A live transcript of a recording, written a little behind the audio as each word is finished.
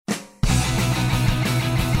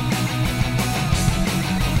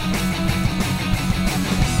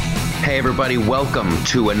Hey everybody, welcome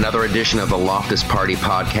to another edition of the Loftus Party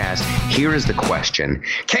Podcast. Here is the question.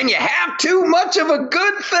 Can you have too much of a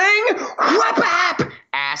good thing? Whap-ap!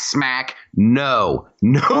 Ass smack. No,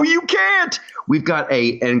 you can't. We've got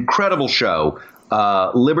an incredible show.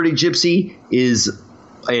 Liberty Gypsy is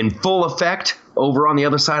in full effect over on the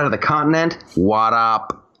other side of the continent. What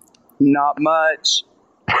up? Not much.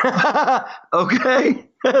 Okay,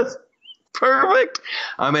 that's perfect.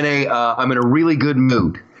 I'm in a really good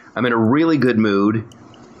mood. And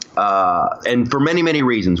for many, many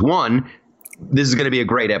reasons. One, this is going to be a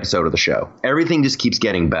great episode of the show. Everything just keeps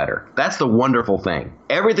getting better. That's the wonderful thing.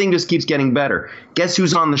 Everything just keeps getting better. Guess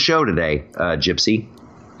who's on the show today, Gypsy?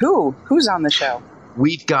 Who's on the show?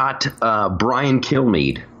 We've got Brian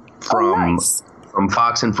Kilmeade from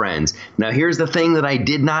Fox and Friends. Now, here's the thing that I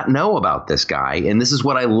did not know about this guy, and this is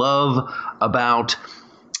what I love about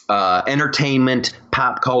entertainment,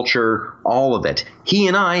 pop culture, all of it. He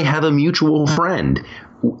and I have a mutual friend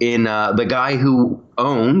in the guy who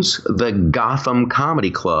owns the Gotham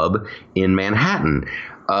Comedy Club in Manhattan.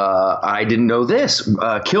 I didn't know this.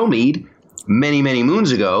 Kilmeade, many, many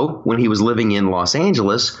moons ago, when he was living in Los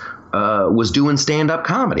Angeles, was doing stand-up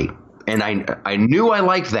comedy. And I knew I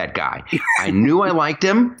liked that guy. I knew I liked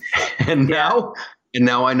him. And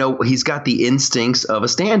now I know he's got the instincts of a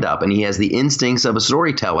stand-up, and he has the instincts of a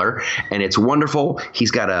storyteller, and it's wonderful.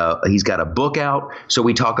 He's got a book out, so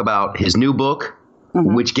we talk about his new book,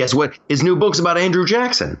 which, guess what? His new book's about Andrew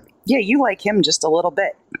Jackson. Yeah, you like him just a little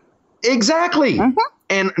bit. Exactly.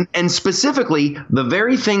 And specifically, the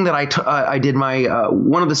very thing that I did my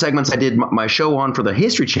one of the segments I did my show on for the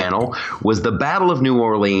History Channel was the Battle of New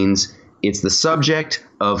Orleans. It's the subject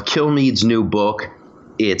of Kilmeade's new book.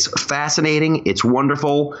 It's fascinating. It's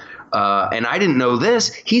wonderful. And I didn't know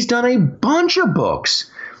this. He's done a bunch of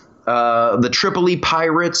books. The Tripoli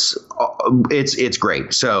Pirates. It's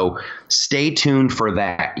great. So stay tuned for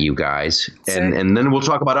that, you guys. And then we'll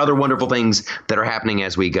talk about other wonderful things that are happening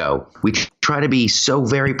as we go. We try to be so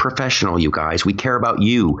very professional, you guys. We care about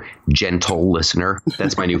you, gentle listener.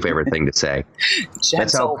 That's my new favorite thing to say.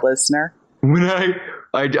 Gentle listener. When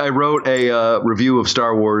I wrote a review of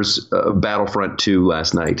Star Wars Battlefront 2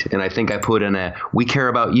 last night, and I think I put in we care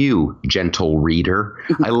about you, gentle reader.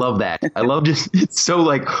 I love that. I love it's so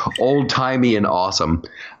like old timey and awesome.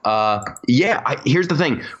 Here's the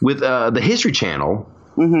thing with the History Channel.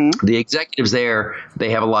 The executives there, they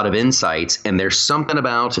have a lot of insights, and there's something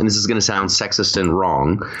about, and this is going to sound sexist and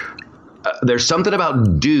wrong, there's something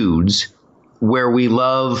about dudes where we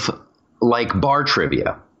love like bar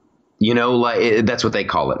trivia. You know, like that's what they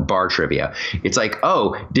call it, bar trivia. It's like,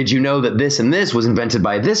 oh, did you know that this and this was invented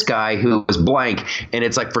by this guy who was blank? And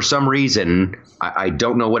it's like, for some reason, I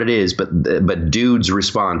don't know what it is, but dudes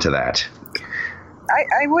respond to that.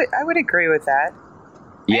 I would agree with that.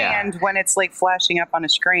 Yeah. And when it's like flashing up on a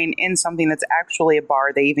screen in something that's actually a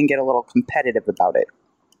bar, they even get a little competitive about it.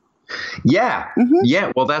 Yeah.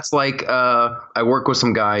 Yeah. Well, that's like I work with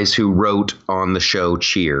some guys who wrote on the show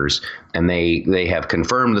Cheers, and they have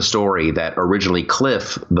confirmed the story that originally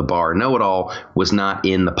Cliff, the bar know-it-all, was not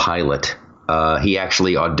in the pilot. He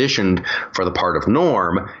actually auditioned for the part of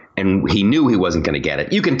Norm, and he knew he wasn't going to get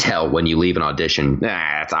it. You can tell when you leave an audition,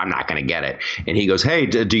 I'm not going to get it. And he goes, hey,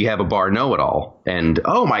 do you have a bar know-it-all? And,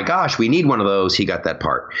 oh, my gosh, we need one of those. He got that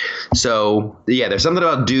part. So, yeah, there's something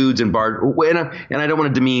about dudes and bar. And I don't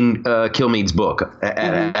want to demean Kilmeade's book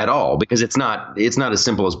at all, because it's not as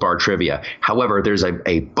simple as bar trivia. However, there's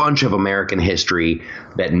a bunch of American history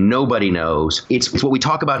that nobody knows. It's what we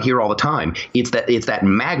talk about here all the time. It's that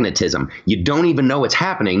magnetism. You don't even know it's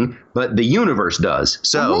happening, but the universe does.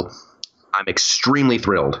 So I'm extremely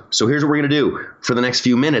thrilled. So here's what we're going to do. For the next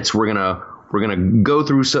few minutes, we're going to go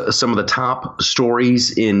through some of the top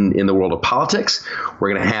stories in the world of politics.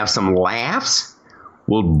 We're going to have some laughs.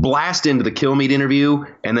 We'll blast into the Kilmeade interview,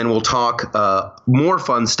 and then we'll talk more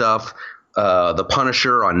fun stuff, The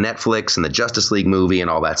Punisher on Netflix and the Justice League movie and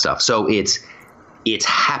all that stuff. So it's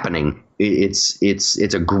happening. It's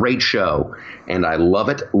a great show, and I love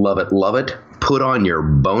it, love it, love it. Put on your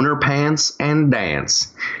boner pants and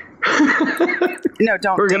dance. No,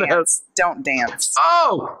 don't dance. Don't dance.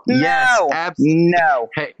 Oh, no. Yes, absolutely. No.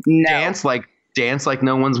 Hey, no. Dance like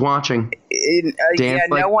no one's watching.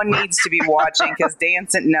 No one needs to be watching, because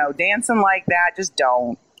dancing like that, just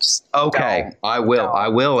don't. Okay, don't. I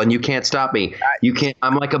will, and you can't stop me. You can't.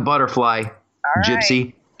 I'm like a butterfly, Gypsy.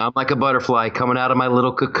 Right. I'm like a butterfly coming out of my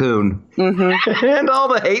little cocoon. And all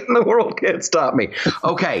the hate in the world can't stop me.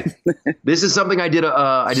 Okay. This is something I did a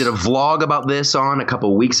vlog about this on a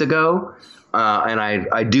couple weeks ago. And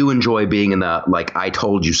I do enjoy being in the, like, I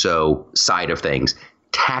told you so side of things.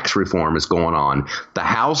 tax reform is going on. The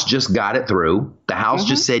House just got it through. The House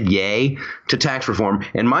just said yay to tax reform.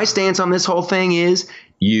 And my stance on this whole thing is,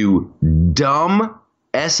 you dumb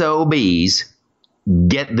SOBs,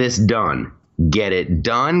 get this done. Get it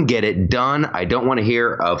done. Get it done. I don't want to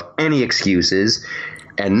hear of any excuses.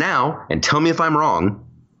 And now, and tell me if I'm wrong,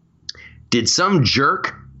 did some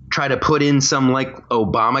jerk try to put in some like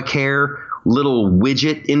Obamacare little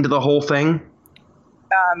widget into the whole thing?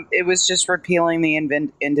 It was just repealing the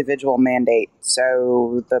individual mandate.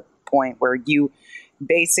 So the point where you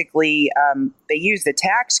basically, they use the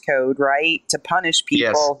tax code, right, to punish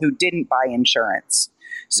people who didn't buy insurance.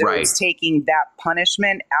 So it's taking that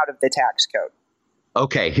punishment out of the tax code.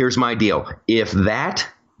 Okay, here's my deal. If that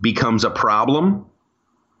becomes a problem,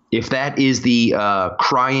 if that is the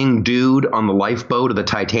crying dude on the lifeboat of the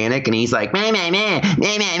Titanic and he's like, meh,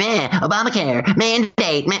 Obamacare,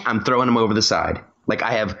 mandate, meh, I'm throwing him over the side. Like,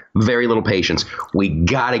 I have very little patience. We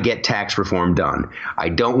got to get tax reform done. I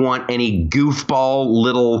don't want any goofball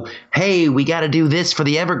little, hey, we got to do this for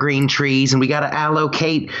the evergreen trees and we got to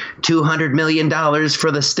allocate $200 million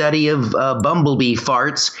for the study of bumblebee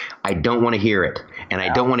farts. I don't want to hear it. And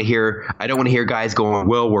I don't want to hear guys going,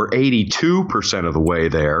 well, we're 82% of the way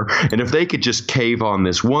there. And if they could just cave on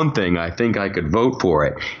this one thing, I think I could vote for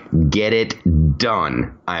it. Get it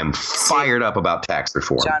done. I'm fired up about tax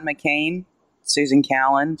reform. John McCain, Susan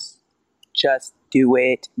Collins, just do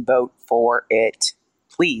it. Vote for it,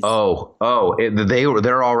 please.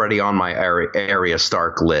 They're already on my area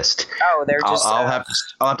Stark list. Oh, they're just. I'll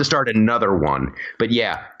have to start another one. But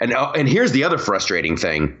yeah, and here's the other frustrating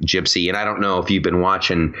thing, Gypsy. And I don't know if you've been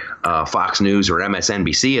watching Fox News or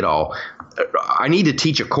MSNBC at all. I need to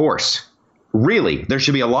teach a course. Really, there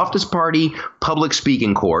should be a Loftus Party public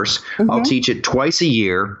speaking course. I'll teach it twice a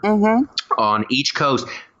year on each coast.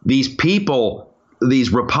 These people,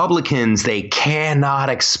 these Republicans, they cannot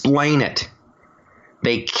explain it.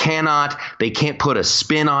 They can't put a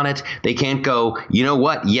spin on it. They can't go, you know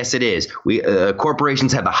what? Yes, it is.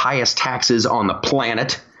 Corporations have the highest taxes on the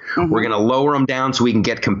planet. We're going to lower them down so we can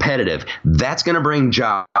get competitive. That's going to bring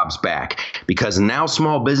jobs back because now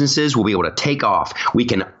small businesses will be able to take off. We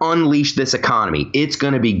can unleash this economy. It's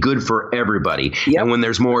going to be good for everybody. Yep. And when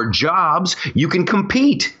there's more jobs, you can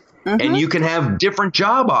compete. And you can have different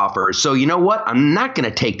job offers. So you know what? I'm not going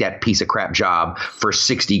to take that piece of crap job for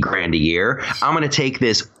 $60,000 a year. I'm going to take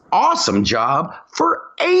this awesome job for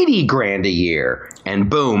 $80,000 a year.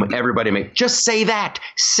 And boom, everybody just say that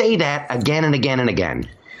again and again and again.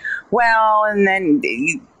 Well, and then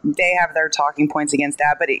they have their talking points against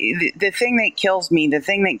that. But the thing that kills me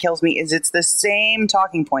is it's the same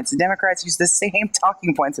talking points. The Democrats use the same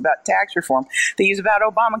talking points about tax reform they use about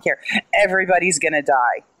Obamacare. Everybody's going to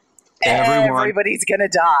die. Everybody's going to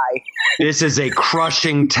die. This is a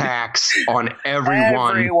crushing tax on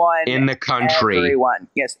everyone in the country. Everyone.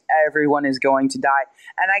 Yes, everyone is going to die.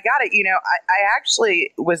 And I got it. I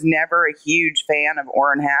actually was never a huge fan of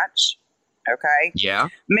Orrin Hatch. Okay. Yeah.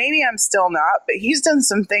 Maybe I'm still not, but he's done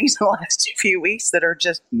some things in the last few weeks that are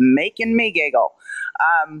just making me giggle.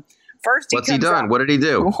 What's he done? What did he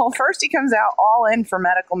do? Well, first he comes out all in for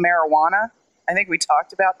medical marijuana. I think we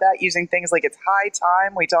talked about that, using things like it's high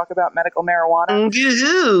time we talk about medical marijuana.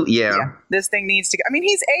 Yeah. This thing needs to go. I mean,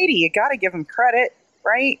 he's 80. You got to give him credit,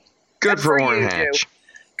 right? Good for Orrin Hatch.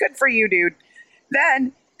 Good for you, dude.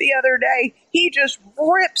 Then the other day, he just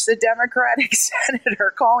rips a Democratic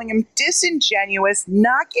senator, calling him disingenuous.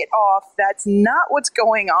 Knock it off. That's not what's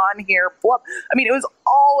going on here. I mean, it was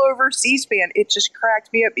all over C-SPAN. It just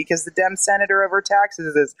cracked me up because the Dem senator over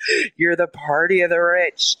taxes is, you're the party of the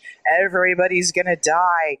rich. Everybody's going to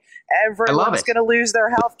die. Everyone's going to lose their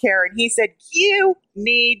health care. And he said, you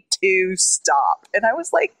need to stop. And I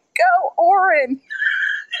was like, go, Orrin.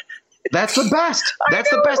 That's the best. That's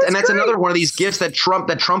the best. And that's great. Another one of these gifts that Trump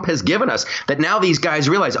has given us, that now these guys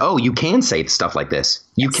realize, oh, you can say stuff like this.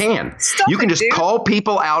 You can. You can just call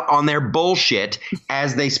people out on their bullshit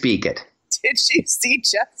as they speak it. Did you see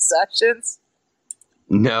Jeff Sessions?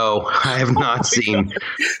 No, I have not seen.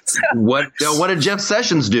 What did Jeff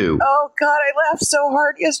Sessions do? Oh, God, I laughed so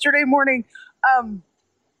hard yesterday morning.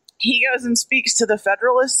 He goes and speaks to the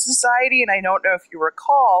Federalist Society, and I don't know if you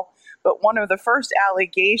recall, but one of the first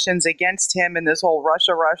allegations against him in this whole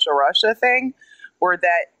Russia thing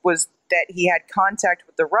was that he had contact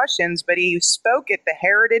with the Russians, but he spoke at the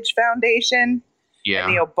Heritage Foundation. Yeah.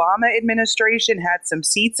 And the Obama administration had some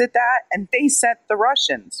seats at that, and they sent the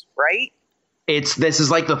Russians, right? This is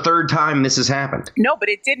like the third time this has happened. No, but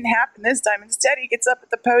it didn't happen this time. Instead, he gets up at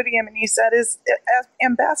the podium and he said, "Is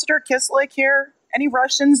Ambassador Kislyk here? Any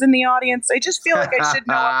Russians in the audience? I just feel like I should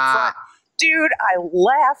know up front. Dude, I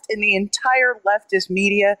laughed, and the entire leftist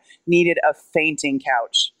media needed a fainting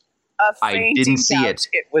couch. I didn't see it.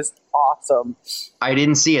 It was awesome. I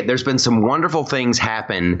didn't see it. There's been some wonderful things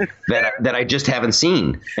happen that I just haven't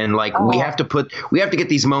seen, and like we have to get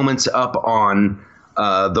these moments up on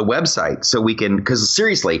the website so we can. Because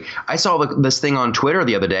seriously, I saw this thing on Twitter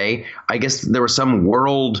the other day. I guess there was some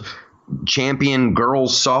world champion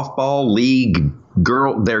girls softball league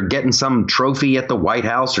girl. They're getting some trophy at the White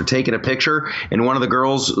House or taking a picture, and one of the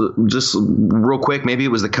girls, just real quick, maybe it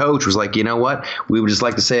was the coach, was like, you know what, we would just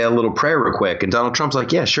like to say a little prayer real quick. And Donald Trump's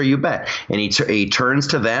like, yeah, sure, you bet. And he turns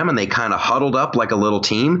to them, and they kind of huddled up like a little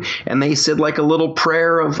team, and they said like a little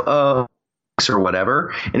prayer of or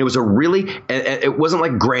whatever. And it was it wasn't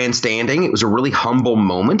like grandstanding. It was a really humble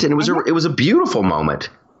moment, and it was a beautiful moment.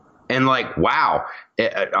 And like, wow,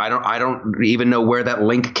 I don't even know where that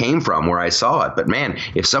link came from, where I saw it. But man,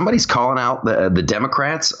 if somebody's calling out the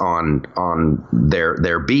Democrats on their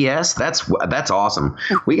BS, that's awesome.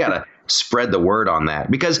 We got to spread the word on that,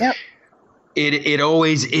 because it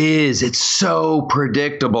always is. It's so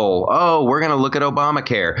predictable. Oh, we're going to look at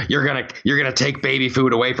Obamacare. You're going to take baby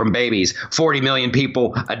food away from babies. 40 million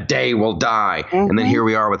people a day will die. And then here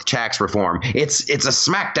we are with tax reform. It's a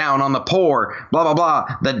smackdown on the poor, blah, blah,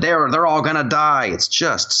 blah, that they're all going to die. It's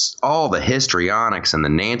just all the histrionics and the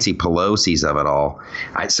Nancy Pelosi's of it all.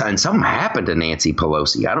 And something happened to Nancy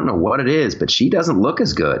Pelosi. I don't know what it is, but she doesn't look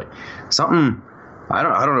as good. Something, I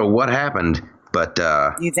don't know what happened. But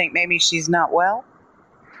you think maybe she's not well?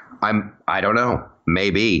 I don't know.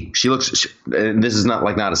 Maybe she looks. This is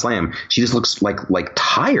not a slam. She just looks like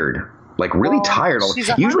tired, like really tired.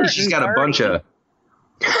 Usually she's got a bunch of.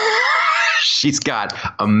 She's got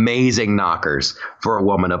amazing knockers for a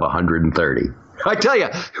woman of 130. I tell you,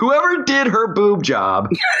 whoever did her boob job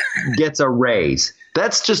gets a raise.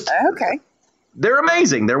 That's just okay. They're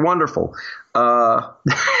amazing. They're wonderful.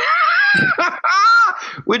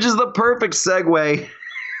 Which is the perfect segue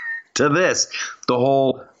to this, the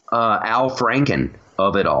whole Al Franken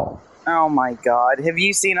of it all. Oh, my God. Have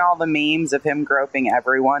you seen all the memes of him groping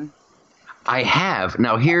everyone? I have.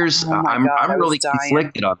 Now, here's I'm really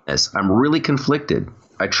conflicted on this. I'm really conflicted.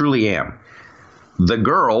 I truly am. The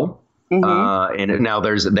girl, and now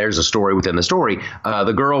there's a story within the story.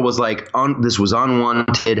 The girl was like, this was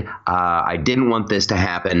unwanted. I didn't want this to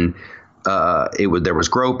happen. There was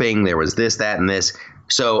groping, there was this, that, and this.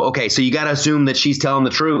 So you got to assume that she's telling the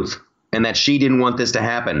truth and that she didn't want this to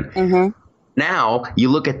happen. Now you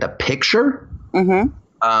look at the picture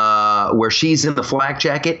where she's in the flak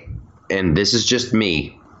jacket, and this is just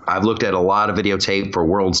me. I've looked at a lot of videotape for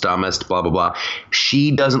World's Dumbest, blah, blah, blah.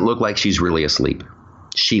 She doesn't look like she's really asleep.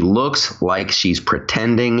 She looks like she's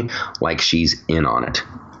pretending like she's in on it.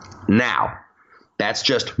 Now, that's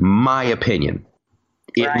just my opinion.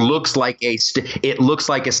 It looks like a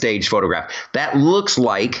stage photograph. That looks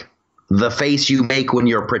like the face you make when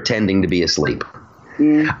you're pretending to be asleep.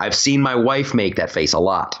 I've seen my wife make that face a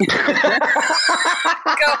lot. Go,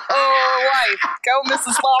 wife. Go,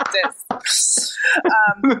 Mrs. Loftus.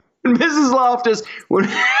 Mrs. Loftus, when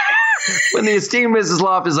the esteemed Mrs.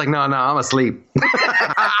 Loftus is like, no, I'm asleep.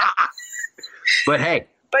 But hey.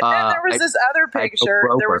 But then there was this other picture.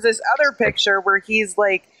 There was this other picture where he's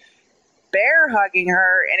like bear hugging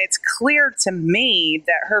her, and it's clear to me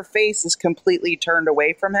that her face is completely turned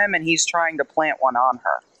away from him, and he's trying to plant one on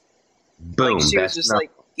her. Boom. Like she was just like,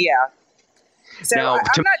 yeah. So now,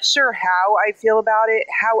 I'm not sure how I feel about it.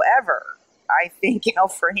 However, I think Al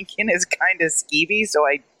Franken is kind of skeevy, so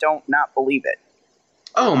I don't not believe it.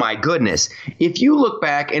 Oh my goodness. If you look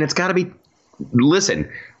back, and it's got to be, listen,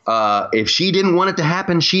 if she didn't want it to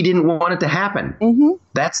happen, she didn't want it to happen.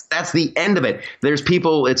 That's the end of it. There's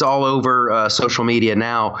people, it's all over social media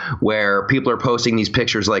now, where people are posting these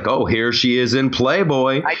pictures like, oh, here she is in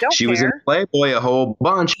Playboy. She was in Playboy a whole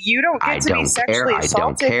bunch. You don't get to be sexually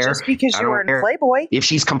assaulted just because you were in Playboy. If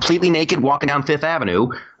she's completely naked walking down Fifth Avenue,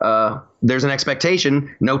 there's an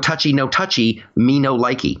expectation, no touchy, me no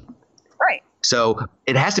likey. Right. So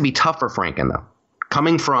it has to be tough for Franken, though,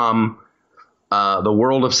 coming from the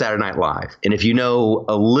world of Saturday Night Live. And if you know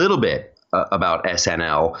a little bit about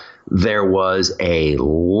SNL, there was a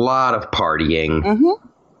lot of partying,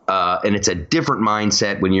 and it's a different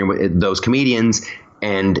mindset when you're with those comedians,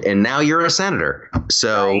 and now you're a senator.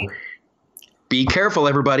 So be careful,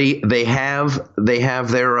 everybody. They have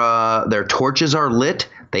their torches are lit.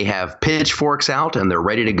 They have pitchforks out, and they're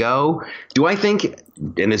ready to go. Do I think,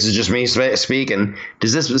 and this is just me speaking,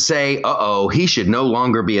 does this say, he should no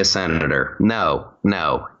longer be a senator? No.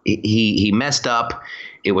 He messed up.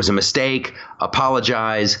 It was a mistake.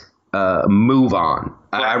 Apologize. move on.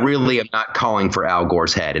 I really am not calling for Al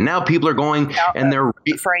Gore's head. And now people are going and they're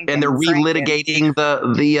relitigating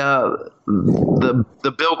the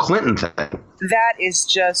Bill Clinton thing. That is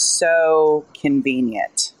just so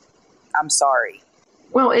convenient. I'm sorry.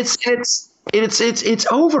 Well, it's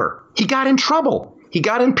over. He got in trouble. He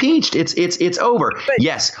got impeached. It's over. But,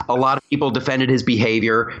 yes, a lot of people defended his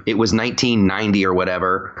behavior. It was 1990 or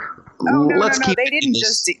whatever. Oh, no.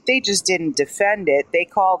 They just didn't defend it. They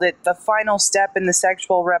called it the final step in the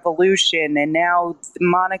sexual revolution. And now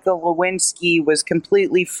Monica Lewinsky was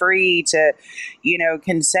completely free to,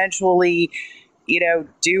 consensually,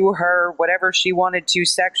 do her whatever she wanted to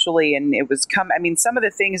sexually. And it was some of the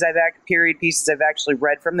things period pieces I've actually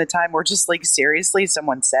read from the time were just like, seriously,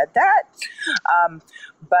 someone said that.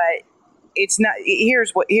 But it's not.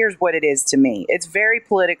 Here's what it is to me. It's very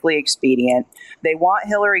politically expedient. They want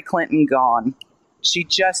Hillary Clinton gone. She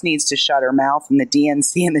just needs to shut her mouth, and the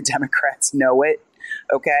DNC and the Democrats know it.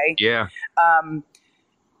 Okay. Yeah.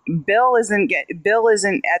 Bill isn't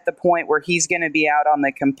at the point where he's going to be out on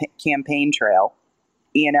the campaign trail.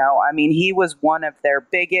 He was one of their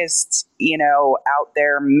biggest, out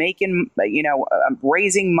there making,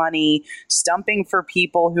 raising money, stumping for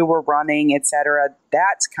people who were running, etc.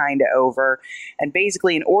 That's kind of over. And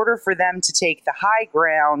basically, in order for them to take the high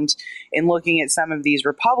ground in looking at some of these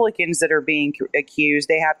Republicans that are being accused,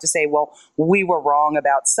 they have to say, well, we were wrong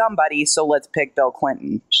about somebody, so let's pick Bill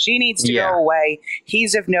Clinton. She needs to go away.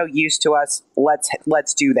 He's of no use to us.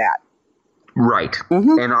 Let's do that. Right.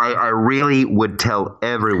 Mm-hmm. And I really would tell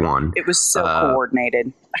everyone. It was so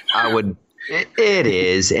coordinated. I would. It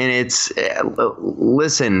is. And it's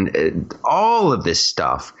listen, all of this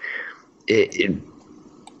stuff.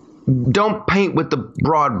 Don't paint with the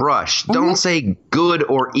broad brush. Mm-hmm. Don't say good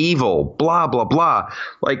or evil, blah, blah, blah.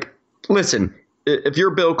 Like, listen, if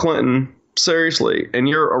you're Bill Clinton, seriously, and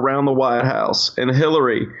you're around the White House and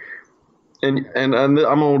Hillary. And I'm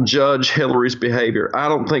going to judge Hillary's behavior. I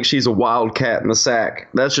don't think she's a wild cat in the sack.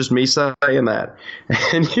 That's just me saying that.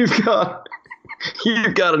 And you've got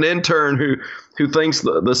an intern who thinks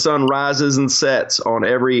the sun rises and sets on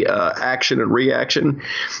every action and reaction.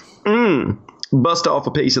 Bust off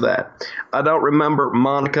a piece of that. I don't remember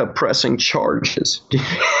Monica pressing charges.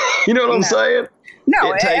 You know what I'm saying?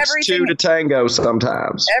 No, it takes two to tango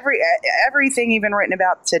sometimes. Everything even written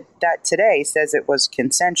about that today says it was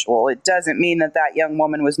consensual. It doesn't mean that young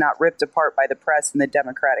woman was not ripped apart by the press and the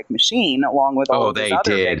Democratic machine, along with all of his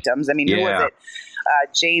other victims. I mean, who was it?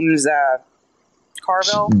 James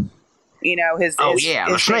Carville?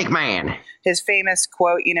 The Snake Man. His famous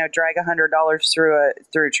quote, drag $100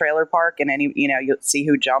 through a trailer park, and then you'll see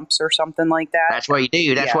who jumps or something like that. That's what you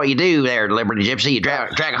do. That's what you do there, Liberty Gypsy. You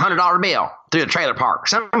drag $100 bill through the trailer park.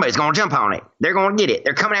 Somebody's going to jump on it. They're going to get it.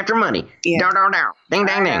 They're coming after money. Yeah. Down. Ding,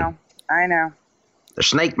 ding, ding. I know. The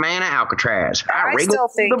Snake Man of Alcatraz. I still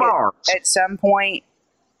think at some point,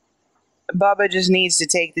 Bubba just needs to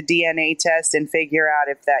take the DNA test and figure out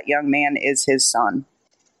if that young man is his son.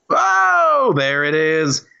 Oh, there it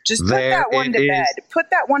is. Just put that one to bed. Put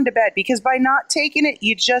that one to bed, because by not taking it,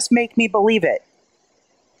 you just make me believe it.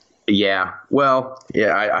 Yeah. Well,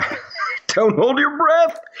 yeah, I don't hold your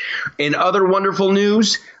breath. In other wonderful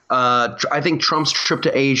news, I think Trump's trip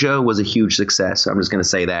to Asia was a huge success. I'm just going to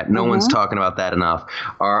say that. No one's talking about that enough.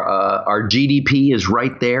 Our GDP is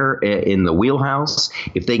right there in the wheelhouse.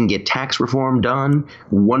 If they can get tax reform done,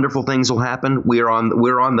 wonderful things will happen. We're on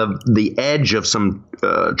the edge of some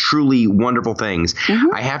truly wonderful things.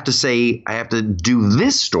 Mm-hmm. I have to say, I have to do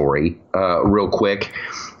this story real quick.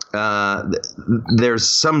 There's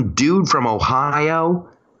some dude from Ohio.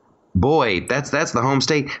 Boy, that's the home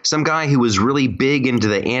state. Some guy who was really big into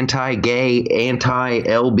the anti-gay,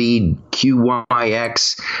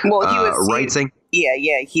 anti-LBQYX rights thing.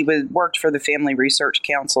 Yeah. He worked for the Family Research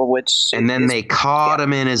Council, and then they caught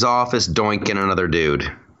him in his office doinking another dude.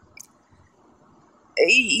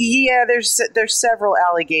 Yeah, there's several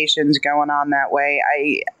allegations going on that way.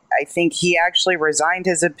 I think he actually resigned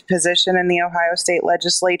his position in the Ohio State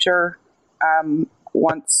Legislature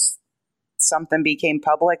once something became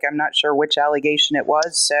public. I'm not sure which allegation it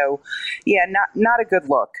was. So, yeah, not a good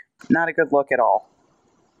look. Not a good look at all.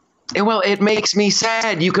 Well, it makes me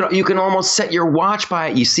sad. You can almost set your watch by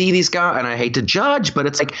it. You see these guys, and I hate to judge, but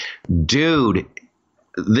it's like, dude,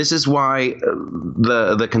 this is why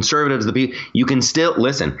the conservatives, the people, you can still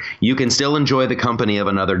listen. You can still enjoy the company of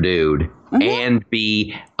another dude and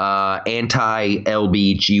be anti-LBGYX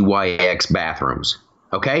bathrooms.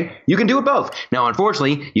 Okay? You can do it both. Now,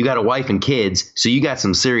 unfortunately, you got a wife and kids, so you got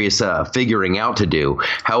some serious figuring out to do.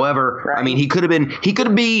 However, Right. I mean, he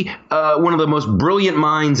could be one of the most brilliant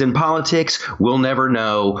minds in politics. We'll never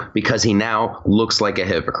know because he now looks like a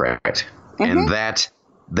hypocrite. And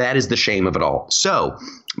that is the shame of it all. So,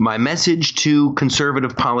 my message to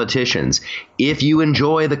conservative politicians, if you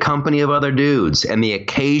enjoy the company of other dudes and the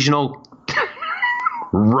occasional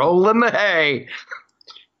roll in the hay,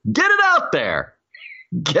 get it out there.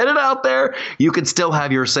 Get it out there. You can still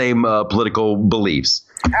have your same political beliefs.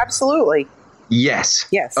 Absolutely. Yes.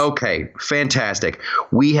 Yes. Okay. Fantastic.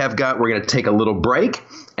 We're going to take a little break.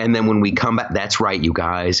 And then when we come back, that's right, you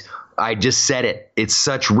guys. I just said it. It's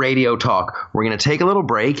such radio talk. We're going to take a little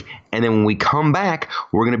break. And then when we come back,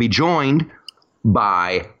 we're going to be joined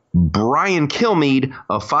by Brian Kilmeade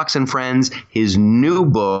of Fox and Friends. His new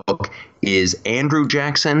book is Andrew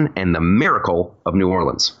Jackson and the Miracle of New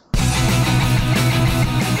Orleans.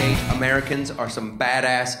 Americans are some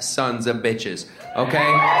badass sons of bitches. Okay?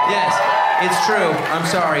 Yes, it's true. I'm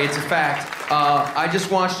sorry, it's a fact. I just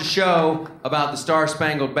watched a show about the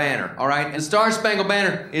Star-Spangled Banner, all right? And the Star-Spangled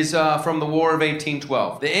Banner is from the War of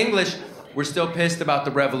 1812. The English were still pissed about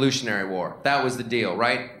the Revolutionary War. That was the deal,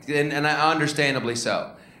 right? And understandably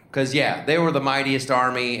so. Because, yeah, they were the mightiest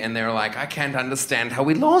army, and they were like, I can't understand how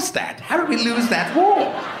we lost that. How did we lose that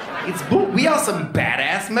war? We are some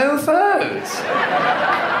badass mofos.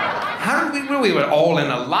 How did we were all in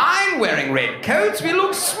a line wearing red coats. We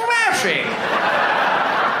looked smashing.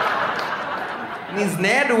 And these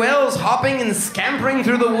ne'er-do-wells hopping and scampering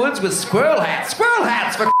through the woods with squirrel hats. Squirrel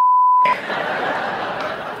hats for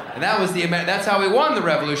And that's how we won the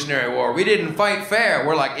Revolutionary War. We didn't fight fair.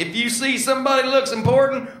 We're like, if you see somebody looks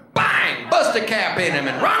important, bang, bust a cap in him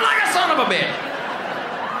and run like a son of a bitch.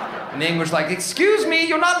 And the English like, excuse me,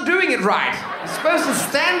 you're not doing it right. You're supposed to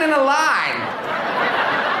stand in a line.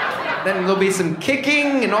 Then there'll be some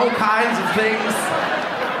kicking and all kinds of things.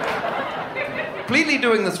 Completely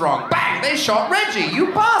doing this wrong. Bang! They shot Reggie,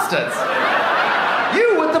 you bastards!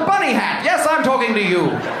 You with the bunny hat. Yes, I'm talking to you.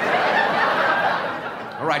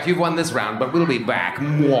 All right, you've won this round, but we'll be back.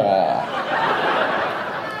 Mwah.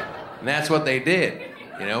 And that's what they did.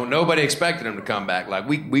 You know, nobody expected them to come back. Like,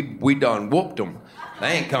 we done whooped them.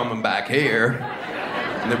 They ain't coming back here.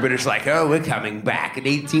 And the British like, oh, we're coming back in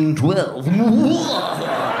 1812.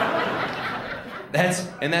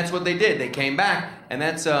 That's what they did. They came back, and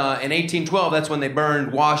that's in 1812. That's when they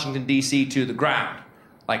burned Washington D.C. to the ground,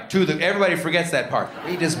 everybody forgets that part.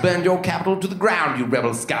 We just burned your capital to the ground, you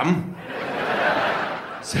rebel scum.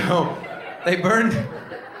 So they burned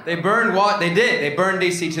what they did. They burned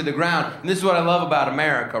D.C. to the ground. And this is what I love about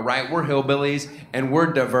America, right? We're hillbillies and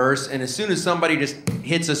we're diverse. And as soon as somebody just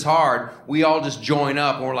hits us hard, we all just join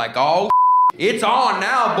up and we're like, oh, it's on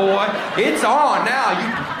now, boy. It's on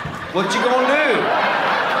now. What you gonna do?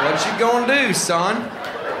 What you gonna do, son?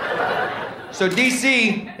 So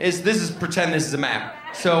D.C. pretend this is a map.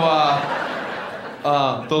 So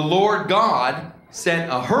the Lord God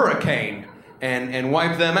sent a hurricane and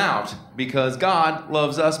wiped them out because God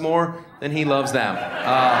loves us more than he loves them.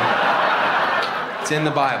 It's in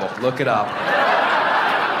the Bible. Look it up.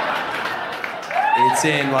 It's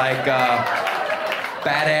in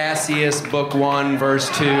Badassiest Book 1, verse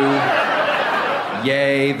 2.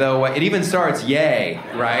 Yay, though. It even starts yay,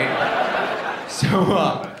 right?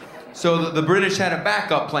 So the British had a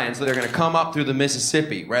backup plan. So they're going to come up through the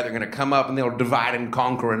Mississippi, right? They're going to come up and they'll divide and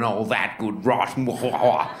conquer and all that good rot.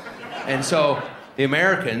 And so the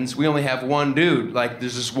Americans, we only have one dude. Like,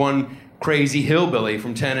 there's this one crazy hillbilly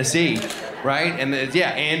from Tennessee, right? And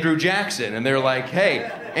Andrew Jackson. And they're like, hey,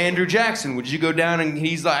 Andrew Jackson, would you go down? And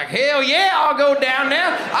he's like, hell yeah, I'll go down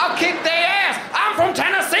there. I'll kick their ass. I'm from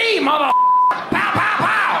Tennessee, mother. Pow, pow,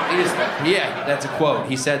 pow! Yeah, that's a quote.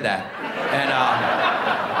 He said that. And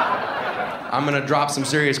I'm gonna drop some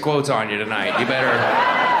serious quotes on you tonight. You better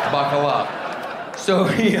buckle up. So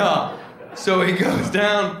he goes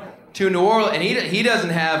down to New Orleans, and he doesn't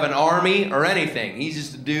have an army or anything. He's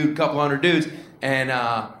just a dude, couple hundred dudes, and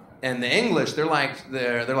the English, they're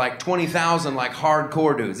like 20,000 like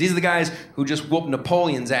hardcore dudes. These are the guys who just whooped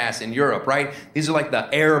Napoleon's ass in Europe, right? These are like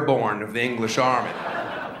the airborne of the English army.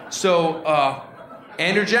 So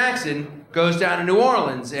Andrew Jackson goes down to New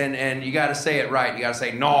Orleans, and you got to say it right. You got to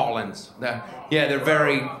say N'Orleans. Yeah, they're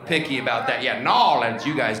very picky about that. Yeah, N'Orleans.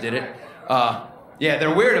 You guys did it. Yeah,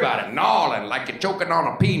 they're weird about it. N'Orleans, like you're choking on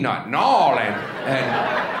a peanut. N'Orleans.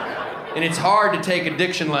 And it's hard to take a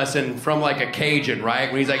diction lesson from like a Cajun,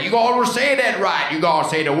 right? When he's like, you gotta say that right. You gotta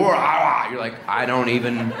say the word. You're like, I don't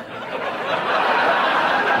even know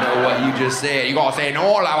what you just said. You gotta say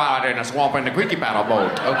no in the swamp in the creaky paddle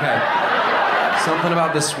boat. Okay. Something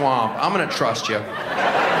about the swamp. I'm gonna trust you.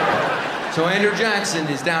 So Andrew Jackson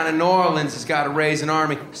is down in New Orleans. He's got to raise an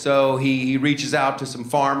army. So he reaches out to some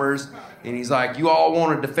farmers, and he's like, you all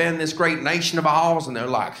want to defend this great nation of ours? And they're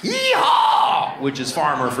like, yeehaw! Which is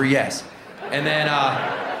farmer for yes. And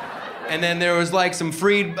then there was like some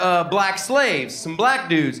freed black slaves, some black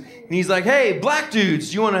dudes. And he's like, hey, black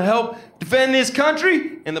dudes, you want to help defend this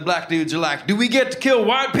country? And the black dudes are like, do we get to kill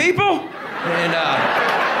white people? And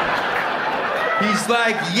he's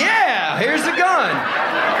like, yeah, here's a gun.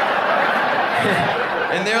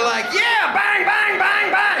 And they're like, yeah, bang, bang,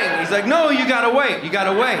 bang, bang. He's like, no, you gotta wait, you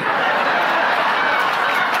gotta wait.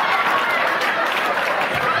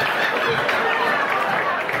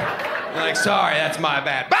 They're like, sorry, that's my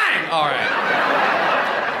bad. Bang! All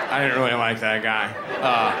right. I didn't really like that guy.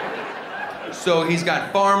 So he's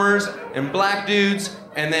got farmers and black dudes,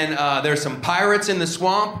 and then there's some pirates in the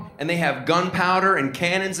swamp, and they have gunpowder and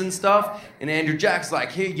cannons and stuff. And Andrew Jack's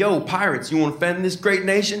like, hey, yo, pirates, you want to defend this great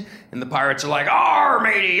nation? And the pirates are like, arr,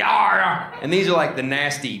 matey, arr. And these are like the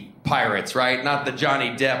nasty pirates, right? Not the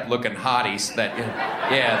Johnny Depp looking hotties that,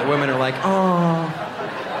 yeah, the women are like,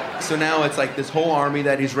 oh. So now it's like this whole army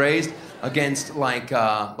that he's raised against like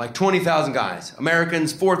 20,000 guys.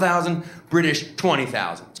 Americans, 4,000, British,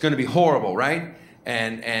 20,000. It's going to be horrible, right?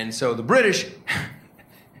 And so the British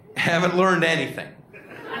haven't learned anything.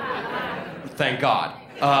 Thank God.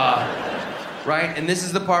 Right? And this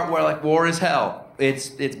is the part where like war is hell.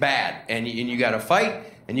 It's bad, and you got to fight,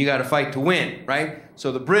 and you got to fight to win, right?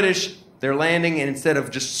 So the British, they're landing, and instead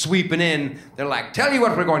of just sweeping in, they're like, tell you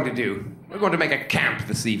what we're going to do. We're going to make a camp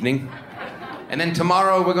this evening. And then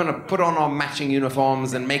tomorrow we're going to put on our matching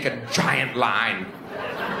uniforms and make a giant line,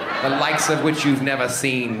 the likes of which you've never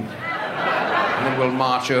seen. And then we'll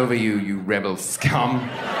march over you, you rebel scum.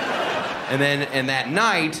 And that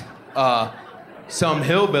night, some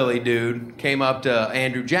hillbilly dude came up to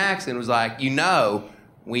Andrew Jackson and was like, you know,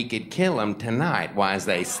 we could kill them tonight while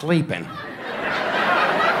they sleeping.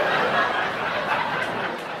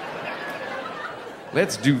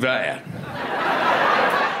 Let's do that.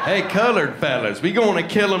 Hey, colored fellas, we gonna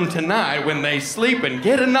kill them tonight when they sleeping.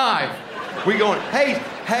 Get a knife. We going,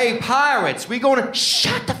 hey, pirates, we gonna,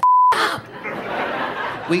 shut the up.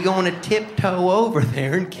 We gonna tiptoe over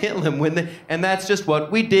there and kill them when they, and that's just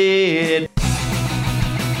what we did.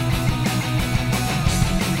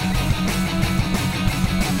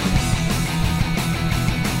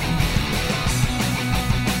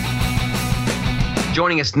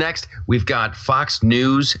 Joining us next, we've got Fox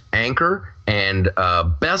News anchor and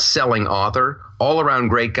best-selling author, all-around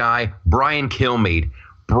great guy, Brian Kilmeade.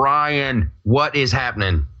 Brian, what is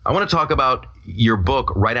happening? I want to talk about your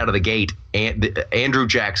book right out of the gate, Andrew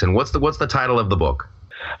Jackson. What's the title of the book?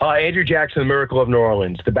 Andrew Jackson, The Miracle of New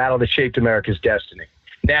Orleans, the battle that shaped America's destiny.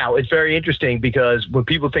 Now, it's very interesting because when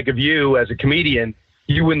people think of you as a comedian,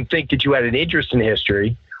 you wouldn't think that you had an interest in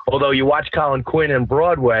history. Although you watch Colin Quinn on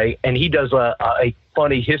Broadway, and he does a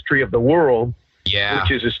funny history of the world,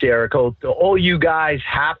 which is hysterical. All you guys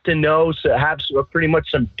have to know, so have pretty much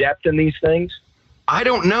some depth in these things. I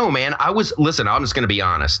don't know, man. I'm just going to be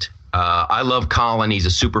honest. I love Colin. He's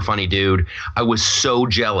a super funny dude. I was so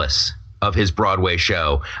jealous of his Broadway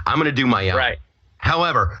show. I'm going to do my own. Right.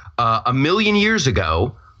 However, a million years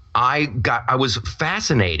ago, I was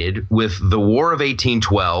fascinated with the War of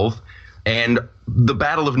 1812 and the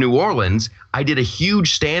Battle of New Orleans. I did a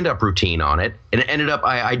huge stand-up routine on it, and it ended up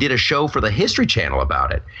I did a show for the History Channel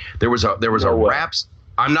about it. There was a rap.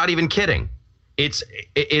 I'm not even kidding. It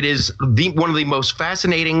is one of the most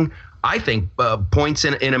fascinating, I think, points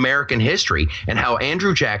in American history, and how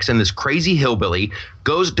Andrew Jackson, this crazy hillbilly,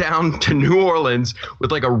 goes down to New Orleans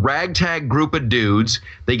with like a ragtag group of dudes.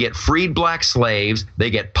 They get freed black slaves.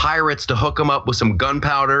 They get pirates to hook them up with some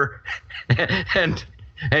gunpowder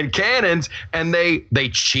and cannons, and they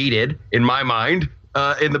cheated, in my mind,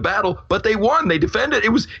 in the battle, but they won. They defended.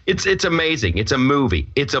 It's amazing. It's a movie.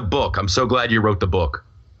 It's a book. I'm so glad you wrote the book.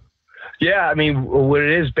 Yeah, I mean, what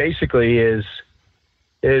it is basically is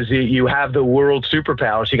you have the world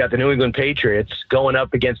superpowers. You got the New England Patriots going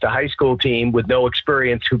up against a high school team with no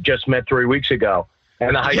experience who just met 3 weeks ago,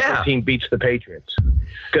 and the high school team beats the Patriots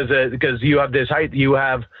because you have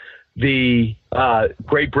the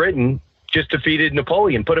Great Britain just defeated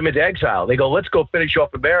Napoleon, put him into exile. They go, let's go finish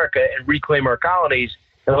off America and reclaim our colonies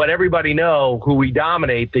and let everybody know who we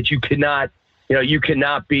dominate, that you cannot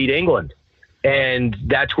beat England. And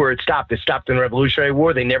that's where it stopped. It stopped in the Revolutionary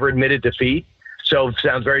War. They never admitted defeat. So it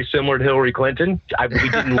sounds very similar to Hillary Clinton. We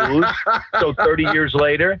didn't lose. So 30 years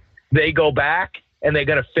later, they go back and they're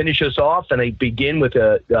going to finish us off, and they begin with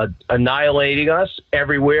annihilating us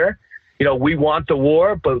everywhere. we want the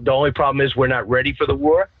war, but the only problem is we're not ready for the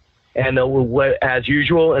war. And as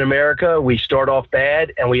usual in America, we start off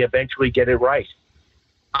bad and we eventually get it right.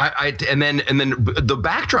 And then the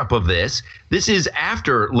backdrop of this is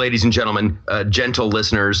after, ladies and gentlemen, gentle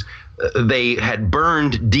listeners, they had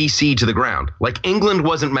burned D.C. to the ground. Like, England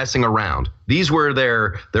wasn't messing around. These were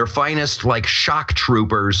their finest, like, shock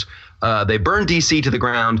troopers. They burned D.C. to the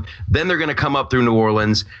ground. Then they're going to come up through New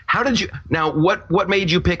Orleans. How did you? Now, what made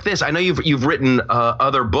you pick this? I know you've written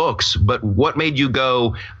other books, but what made you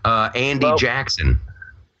go Andy Jackson?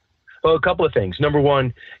 Well, a couple of things. Number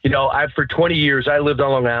one, for 20 years, I lived on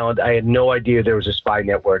Long Island. I had no idea there was a spy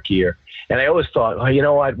network here. And I always thought, well, you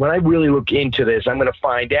know what, when I really look into this, I'm going to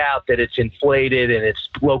find out that it's inflated and it's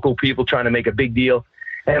local people trying to make a big deal.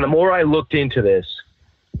 And the more I looked into this,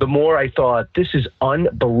 the more I thought, this is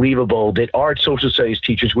unbelievable that our social studies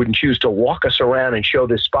teachers wouldn't choose to walk us around and show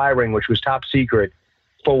this spy ring, which was top secret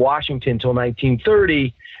for Washington until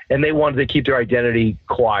 1930. And they wanted to keep their identity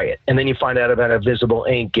quiet. And then you find out about invisible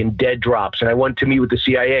ink and dead drops. And I went to meet with the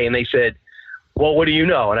CIA, and they said, well, what do you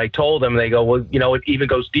know? And I told them, and they go, well, it even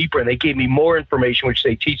goes deeper. And they gave me more information, which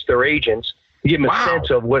they teach their agents to give them a sense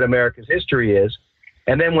of what America's history is.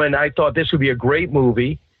 And then when I thought this would be a great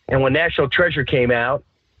movie, and when National Treasure came out,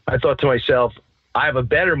 I thought to myself, I have a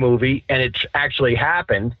better movie, and it's actually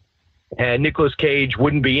happened. And Nicolas Cage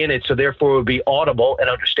wouldn't be in it, so therefore it would be audible and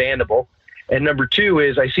understandable. And number two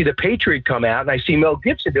is I see The Patriot come out, and I see Mel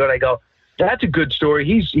Gibson do it. I go, that's a good story.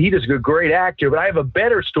 He does a great actor, but I have a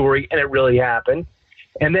better story, and it really happened.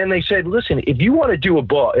 And then they said, listen, if you want to do a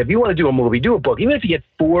book, if you want to do a movie, do a book. Even if you get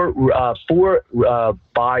four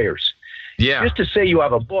buyers, just to say you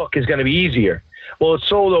have a book is going to be easier. Well, it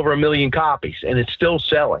sold over 1 million copies, and it's still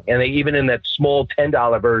selling. And even in that small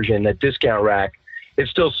 $10 version, that discount rack,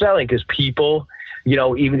 it's still selling because people,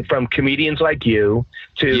 even from comedians like you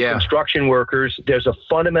to construction workers, there's a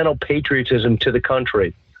fundamental patriotism to the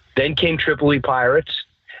country. Then came Tripoli pirates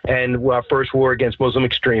and our first war against Muslim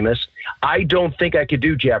extremists. I don't think I could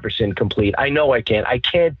do Jefferson complete. I know I can't. I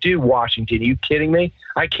can't do Washington. Are you kidding me?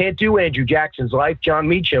 I can't do Andrew Jackson's life. John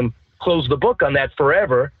Meacham closed the book on that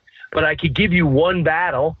forever. But I could give you one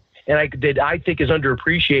battle that I think is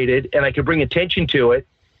underappreciated, and I could bring attention to it,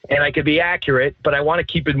 and I could be accurate, but I want to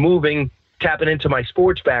keep it moving, tapping into my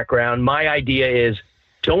sports background. My idea is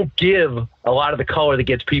don't give a lot of the color that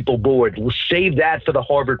gets people bored. Save that for the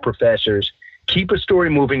Harvard professors. Keep a story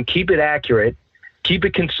moving, keep it accurate, keep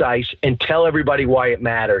it concise, and tell everybody why it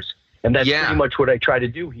matters. And that's pretty much what I try to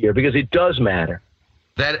do here, because it does matter.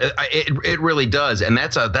 That it really does, and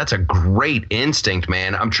that's a great instinct,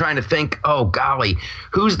 man. I'm trying to think. Oh golly,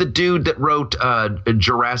 who's the dude that wrote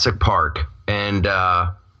Jurassic Park? And he's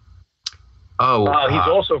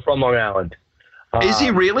also from Long Island. Is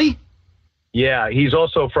he really? Yeah, he's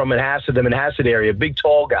also from the Manhasset area. Big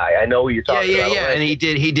tall guy. I know who you're talking about. Yeah. And he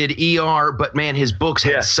did ER, but man, his books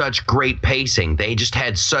had such great pacing. They just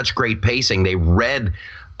had such great pacing. They read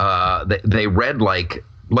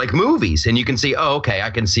like movies, and you can see, I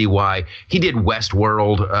can see why he did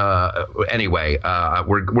Westworld. Anyway,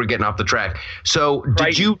 we're getting off the track. So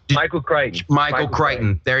Michael Crichton. Michael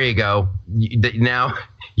Crichton. There you go. Now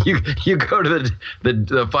you go to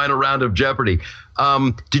the final round of Jeopardy.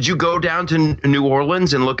 Did you go down to New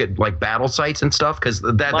Orleans and look at like battle sites and stuff? Because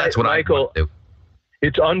that's what I want to do.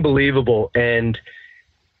 It's unbelievable, and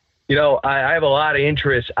I have a lot of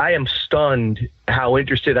interest. I am stunned how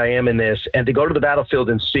interested I am in this, and to go to the battlefield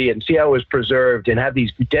and see it and see how it was preserved and have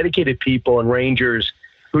these dedicated people and rangers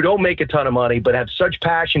who don't make a ton of money but have such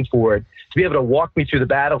passion for it to be able to walk me through the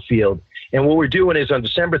battlefield. And what we're doing is on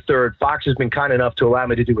December 3rd, Fox has been kind enough to allow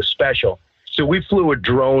me to do a special. So we flew a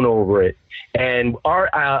drone over it, and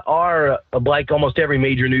our like almost every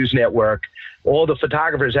major news network, all the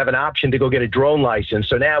photographers have an option to go get a drone license.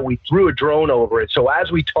 So now we threw a drone over it. So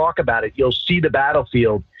as we talk about it, you'll see the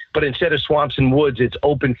battlefield, but instead of swamps and woods, it's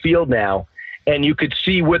open field now. And you could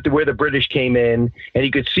see where the British came in, and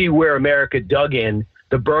you could see where America dug in.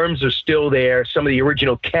 The berms are still there. Some of the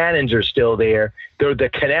original cannons are still there. The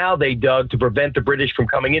canal they dug to prevent the British from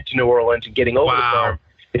coming into New Orleans and getting over the berm.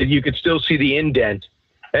 You could still see the indent.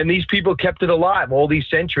 And these people kept it alive all these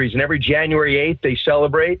centuries. And every January 8th, they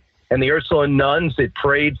celebrate. And the Ursuline nuns that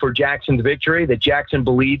prayed for Jackson's victory, that Jackson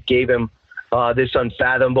believed gave him this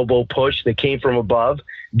unfathomable push that came from above,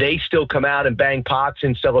 they still come out and bang pots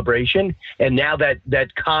in celebration. And now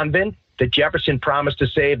that convent that Jefferson promised to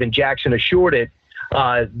save and Jackson assured it,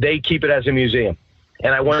 they keep it as a museum.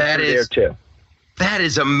 And I went through there too. That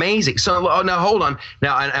is amazing. So now hold on.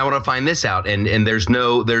 Now I want to find this out, and there's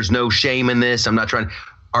no shame in this. I'm not trying.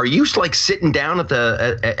 Are you like sitting down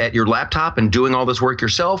at your laptop and doing all this work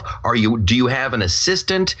yourself? Do you have an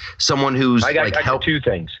assistant, someone who's I got two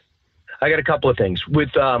things. I got a couple of things.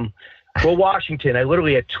 With Washington, I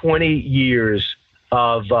literally had 20 years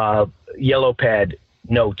of yellow pad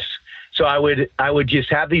notes. So I would just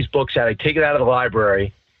have these books out. I'd take it out of the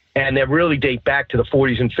library, and they really date back to the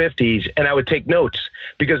 40s and 50s, and I would take notes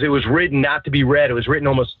because it was written not to be read. It was written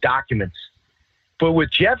almost documents. But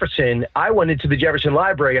with Jefferson, I went into the Jefferson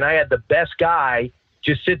Library, and I had the best guy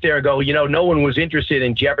just sit there and go, no one was interested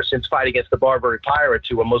in Jefferson's fight against the Barbary pirates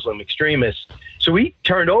who were Muslim extremists. So he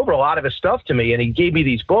turned over a lot of his stuff to me, and he gave me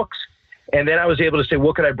these books. And then I was able to say,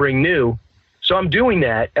 what could I bring new? So I'm doing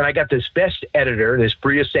that, and I got this best editor, this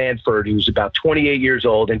Bria Sanford, who's about 28 years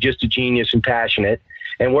old and just a genius and passionate.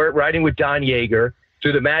 And we're writing with Don Yeager.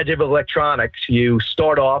 Through the magic of electronics, you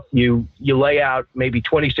start off, you lay out maybe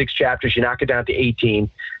 26 chapters, you knock it down to 18.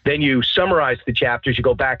 Then you summarize the chapters, you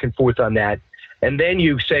go back and forth on that. And then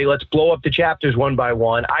you say, let's blow up the chapters one by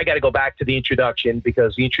one. I got to go back to the introduction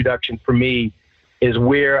because the introduction for me is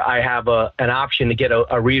where I have an option to get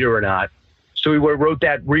a reader or not. So we rewrote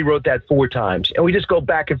that 4 times. And we just go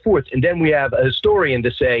back and forth. And then we have a historian to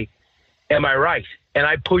say, am I right? And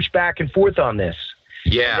I push back and forth on this.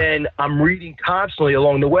 Yeah. And I'm reading constantly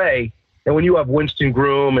along the way. And when you have Winston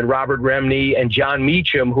Groom and Robert Remney and John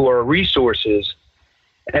Meacham, who are resources,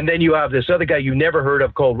 and then you have this other guy you never heard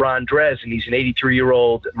of called Ron Dres, and he's an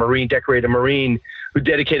 83-year-old decorated Marine who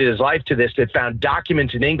dedicated his life to this, that found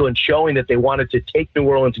documents in England showing that they wanted to take New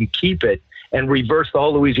Orleans and keep it and reverse the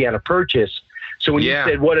whole Louisiana Purchase. So when you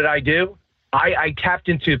said, what did I do? I tapped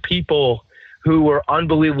into people who were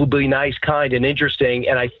unbelievably nice, kind, and interesting,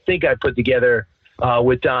 and I think I put together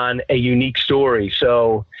with Don a unique story.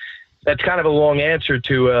 So that's kind of a long answer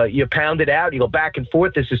to you pound it out, you go back and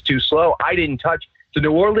forth, this is too slow. I didn't touch the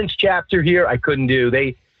New Orleans chapter here. I couldn't do.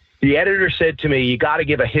 The editor said to me, you got to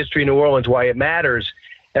give a history of New Orleans, why it matters.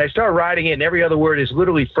 And I started writing it, and every other word is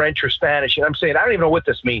literally French or Spanish. And I'm saying, I don't even know what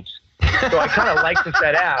this means. So I kind of licensed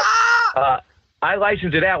that out. I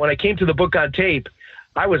licensed it out. When I came to the book on tape,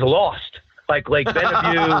 I was lost, like Lake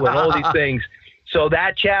Bellevue and all these things. So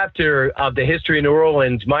that chapter of the history of New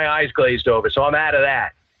Orleans, my eyes glazed over. So I'm out of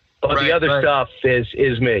that. But the other stuff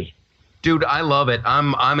is me. Dude, I love it.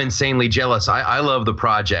 I'm insanely jealous. I love the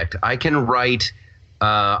project. I can write.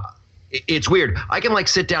 It's weird. I can like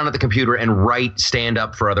sit down at the computer and write stand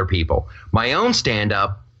up for other people. My own stand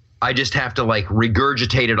up, I just have to like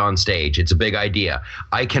regurgitate it on stage. It's a big idea.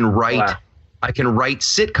 I can write. Wow. I can write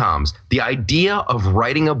sitcoms. The idea of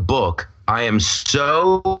writing a book, I am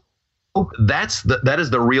so. That is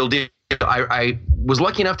the real deal. I was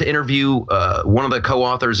lucky enough to interview one of the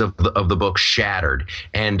co-authors of the book Shattered,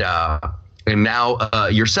 and now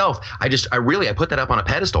yourself. I put that up on a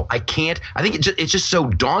pedestal. I think it's just so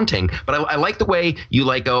daunting. But I like the way you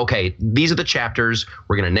like go, okay, these are the chapters.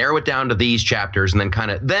 We're going to narrow it down to these chapters, and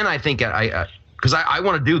then I think because I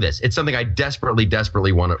want to do this. It's something I desperately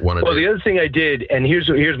want to do. Well, the other thing I did, and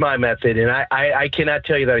here's my method, and I cannot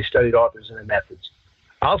tell you that I studied authors and their methods.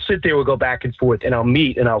 I'll sit there, we'll go back and forth, and I'll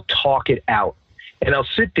meet, and I'll talk it out. And I'll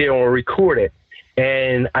sit there and we'll record it.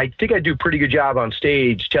 And I think I do a pretty good job on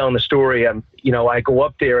stage telling the story. I go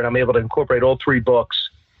up there, and I'm able to incorporate all 3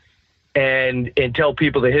 books and tell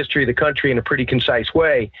people the history of the country in a pretty concise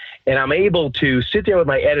way. And I'm able to sit there with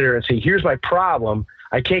my editor and say, here's my problem.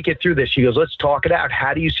 I can't get through this. She goes, let's talk it out.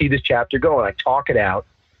 How do you see this chapter going? I talk it out.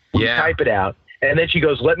 We type it out. And then she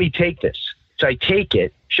goes, let me take this. So I take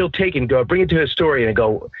it. She'll take it and go, bring it to a historian and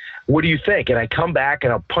go, what do you think? And I come back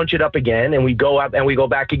and I'll punch it up again, and we go up and we go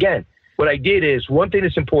back again. What I did is, one thing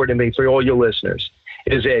that's important to me for all your listeners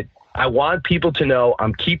is that I want people to know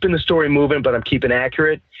I'm keeping the story moving, but I'm keeping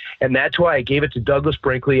accurate. And that's why I gave it to Douglas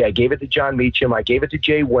Brinkley. I gave it to John Meacham. I gave it to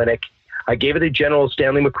Jay Winnick. I gave it to General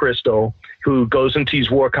Stanley McChrystal, who goes into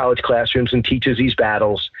these war college classrooms and teaches these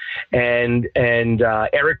battles, and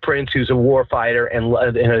Eric Prince, who's a war fighter and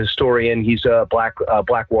a historian. He's a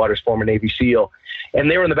Blackwaters former Navy SEAL,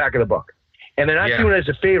 and they were in the back of the book. And they're not doing it as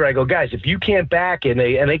a favor. I go, guys, if you can't back it,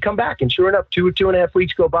 and they come back, and sure enough, 2.5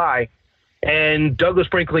 weeks go by, and Douglas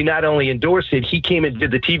Brinkley not only endorsed it, he came and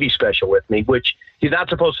did the TV special with me, which he's not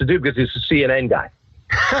supposed to do because he's a CNN guy.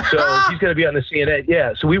 So he's going to be on the CNN.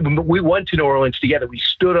 Yeah. So we went to New Orleans together. We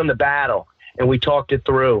stood on the battle and we talked it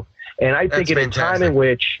through. And I think there's a time in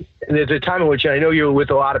which, and I know you're with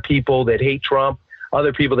a lot of people that hate Trump,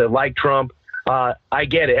 other people that like Trump. I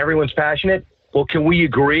get it. Everyone's passionate. Well, can we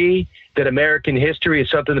agree that American history is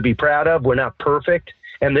something to be proud of? We're not perfect.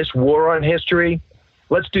 And this war on history,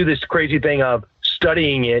 let's do this crazy thing of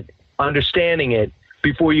studying it, understanding it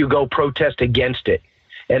before you go protest against it.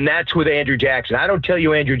 And that's with Andrew Jackson. I don't tell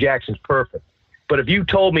you Andrew Jackson's perfect. But if you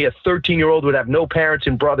told me a 13-year-old would have no parents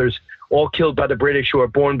and brothers all killed by the British or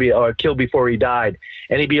killed before he died,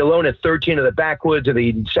 and he'd be alone at 13 in the backwoods of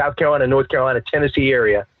the South Carolina, North Carolina, Tennessee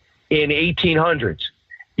area in 1800s,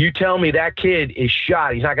 you tell me that kid is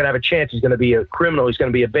shot. He's not going to have a chance. He's going to be a criminal. He's going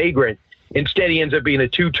to be a vagrant. Instead, he ends up being a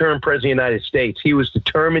 2-term president of the United States. He was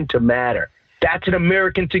determined to matter. That's an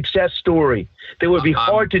American success story that would be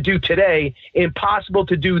hard to do today, impossible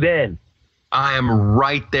to do then. I am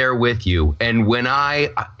right there with you. And when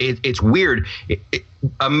it's weird.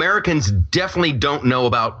 Americans definitely don't know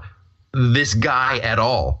about this guy at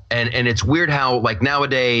all. And it's weird how, like,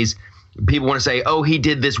 nowadays people want to say, oh, he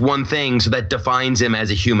did this one thing, so that defines him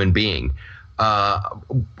as a human being.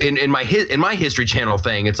 In my History Channel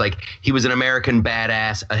thing, it's like he was an American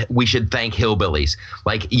badass. We should thank hillbillies.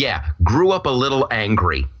 Like, yeah, grew up a little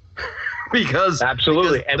angry because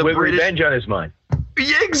absolutely, and with British, revenge on his mind.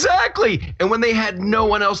 Yeah, exactly. And when they had no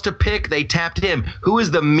one else to pick, they tapped him. Who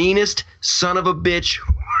is the meanest son of a bitch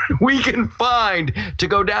we can find to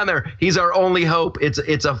go down there? He's our only hope. It's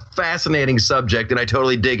a fascinating subject, and I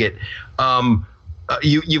totally dig it.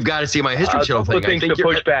 You've got to see my History Channel thing. A couple of things to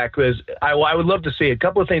push back, because I would love to see a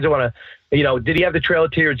couple of things I want to, did he have the Trail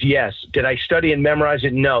of Tears? Yes. Did I study and memorize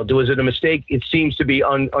it? No. Was it a mistake? It seems to be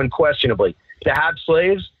unquestionably. To have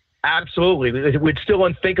slaves? Absolutely. It's still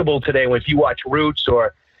unthinkable today if you watch Roots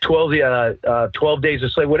or 12 Days a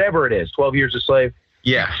Slave, whatever it is, 12 Years a Slave.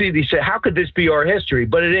 Yeah. See, they say, how could this be our history?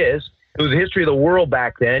 But it is. It was the history of the world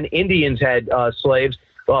back then. Indians had slaves.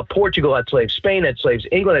 Portugal had slaves. Spain had slaves.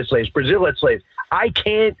 England had slaves. Brazil had slaves. I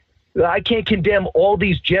can't condemn all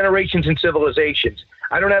these generations and civilizations.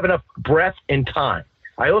 I don't have enough breath and time.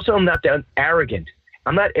 I also am not that arrogant.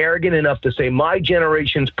 I'm not arrogant enough to say my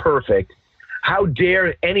generation's perfect. How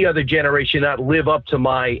dare any other generation not live up to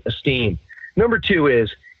my esteem? Number two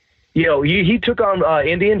is, he took on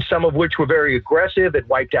Indians, some of which were very aggressive and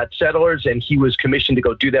wiped out settlers, and he was commissioned to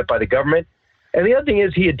go do that by the government. And the other thing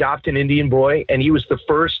is he adopted an Indian boy, and he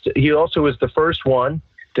also was the first one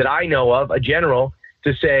that I know of, a general,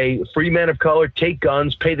 to say, free men of color, take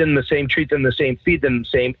guns, pay them the same, treat them the same, feed them the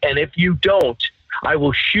same, and if you don't, I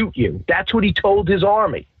will shoot you. That's what he told his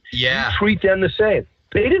army. Yeah. You treat them the same.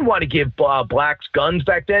 They didn't want to give blacks guns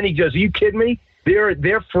back then. He goes, are you kidding me?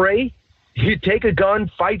 They're free. You take a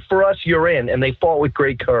gun, fight for us, you're in. And they fought with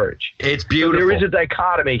great courage. It's beautiful. So there is a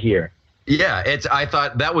dichotomy here. Yeah, I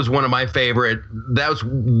thought that was one of my favorite. That was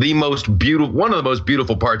the most beautiful, one of the most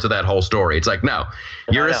beautiful parts of that whole story. It's like, no,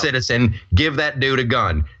 you're a citizen. Give that dude a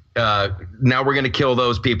gun. Now we're going to kill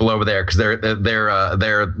those people over there because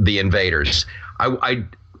they're the invaders.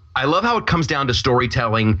 I love how it comes down to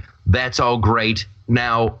storytelling. That's all great.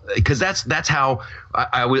 Now, because that's how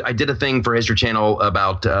I did a thing for History Channel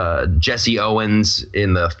about Jesse Owens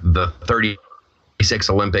in the 36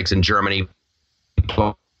 Olympics in Germany,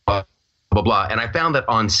 blah, blah, blah, blah. And I found that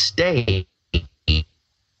on stage,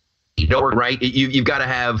 right, you've got to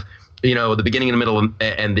have, the beginning and the middle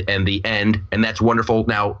and the end, and that's wonderful.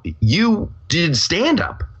 Now, you did stand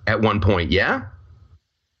up at one point, yeah?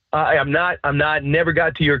 I'm not, never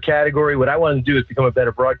got to your category. What I wanted to do is become a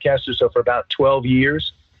better broadcaster. So for about 12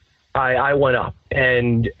 years, I went up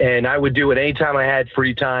and I would do it anytime I had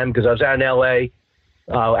free time because I was out in LA,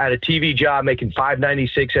 at a TV job, making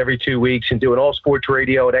 $5.96 every 2 weeks and doing all sports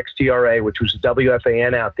radio at XTRA, which was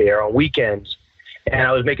WFAN out there on weekends. And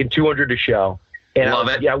I was making $200 a show. And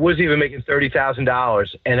I wasn't even making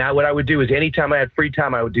 $30,000. And what I would do is anytime I had free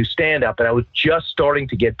time, I would do stand up and I was just starting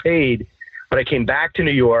to get paid. But I came back to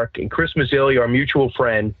New York, and Chris Mazzilli, our mutual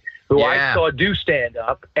friend, who I saw do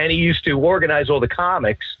stand-up, and he used to organize all the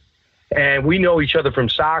comics, and we know each other from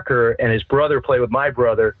soccer, and his brother played with my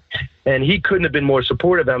brother, and he couldn't have been more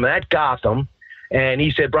supportive of him. That got him, and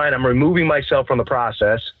he said, Brian, I'm removing myself from the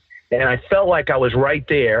process, and I felt like I was right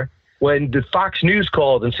there when the Fox News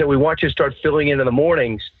called and said, we want you to start filling in the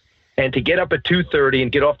mornings, and to get up at 2:30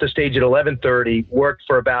 and get off the stage at 11:30 worked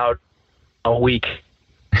for about a week.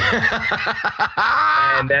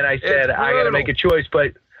 And then I said, I got to make a choice,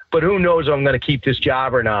 but who knows if I'm going to keep this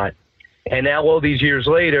job or not. And now all these years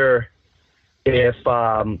later, if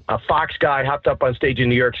a Fox guy hopped up on stage in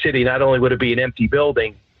New York City, not only would it be an empty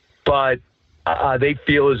building, but they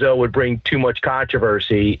feel as though it would bring too much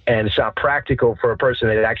controversy, and it's not practical for a person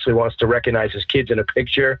that actually wants to recognize his kids in a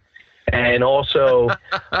picture. And also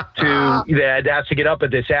that has to get up at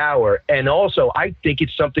this hour. And also, I think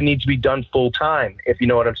it's something that needs to be done full time, if you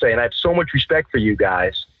know what I'm saying. I have so much respect for you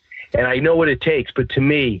guys, and I know what it takes. But to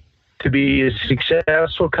me, to be a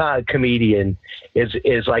successful comedian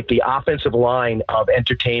is like the offensive line of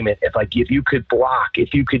entertainment. If you could block,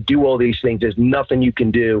 if you could do all these things, there's nothing you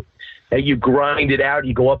can do. And you grind it out.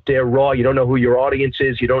 You go up there raw. You don't know who your audience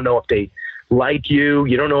is. You don't know if they like you.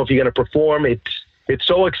 You don't know if you're going to perform. It's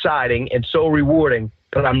so exciting and so rewarding.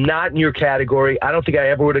 But I'm not in your category. I don't think I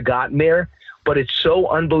ever would have gotten there. But it's so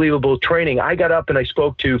unbelievable training. I got up and I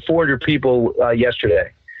spoke to 400 people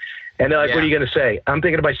yesterday. And they're like, what are you going to say? I'm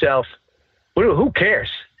thinking to myself, who cares?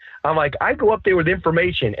 I'm like, I go up there with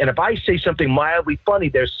information. And if I say something mildly funny,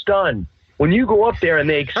 they're stunned. When you go up there and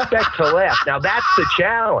they expect to laugh, now that's the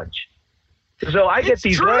challenge. So I get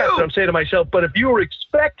these laughs, and I'm saying to myself, but if you were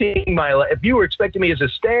expecting me as a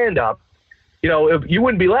stand-up, you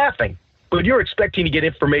wouldn't be laughing. But you're expecting to get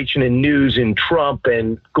information and news and Trump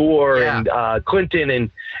and Gore and Clinton,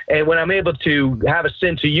 and when I'm able to have a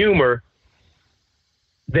sense of humor,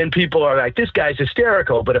 then people are like, this guy's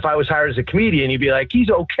hysterical. But if I was hired as a comedian, you'd be like, he's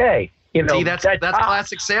okay. See, that's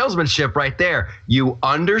classic salesmanship right there. You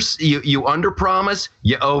under promise,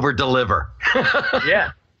 you over deliver.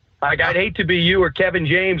 Yeah. Like, I'd hate to be you or Kevin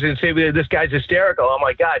James and say, this guy's hysterical. Oh,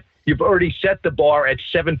 my God, you've already set the bar at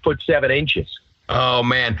 7'7". Oh,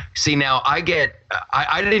 man. See, now I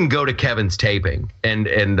didn't go to Kevin's taping,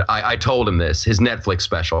 and I told him this, his Netflix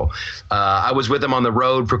special. I was with him on the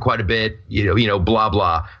road for quite a bit, blah,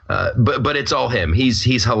 blah. But it's all him. He's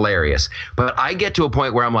hilarious. But I get to a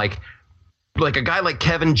point where I'm like a guy like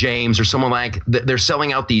Kevin James or someone like, they're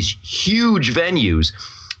selling out these huge venues.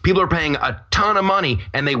 People are paying a ton of money,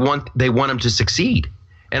 and they want him to succeed.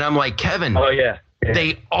 And I'm like, Kevin,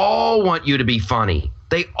 they all want you to be funny.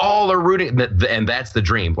 They all are rooting, and that's the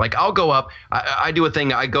dream. Like, I'll go up. I do a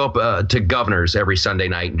thing. I go up to Governors every Sunday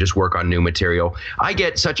night and just work on new material. I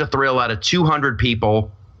get such a thrill out of 200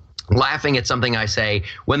 people laughing at something I say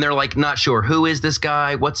when they're like, not sure, who is this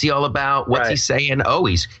guy? What's he all about? What's he saying? Oh,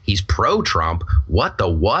 he's pro-Trump. What the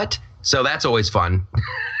what? So that's always fun.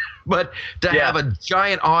 But to have a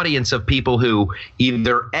giant audience of people who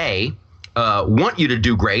either want you to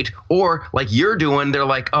do great, or like you're doing, they're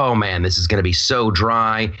like, oh man, this is going to be so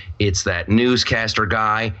dry. It's that newscaster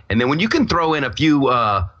guy. And then when you can throw in a few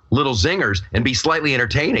little zingers and be slightly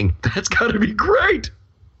entertaining, that's got to be great.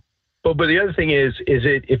 But the other thing is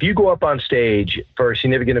if you go up on stage for a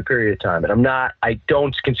significant period of time, and I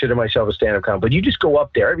don't consider myself a stand-up comic, but you just go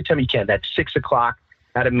up there every time you can, that's 6 o'clock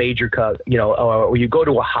at a major or you go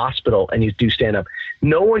to a hospital and you do stand-up.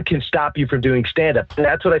 No one can stop you from doing stand-up.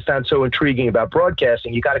 That's what I found so intriguing about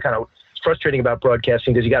broadcasting. It's frustrating about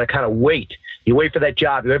broadcasting because you got to kind of wait. You wait for that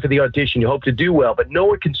job. You wait for the audition. You hope to do well, but no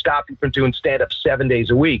one can stop you from doing stand-up 7 days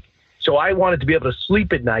a week. So I wanted to be able to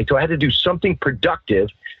sleep at night, so I had to do something productive.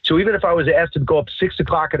 So even if I was asked to go up 6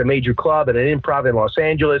 o'clock at a major club at an improv in Los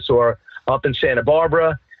Angeles or up in Santa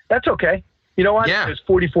Barbara, that's okay. You know what? Yeah. There's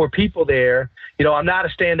 44 people there. I'm not a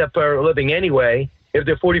stand-up for a living anyway. If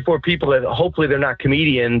there are 44 people, that hopefully they're not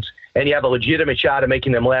comedians, and you have a legitimate shot at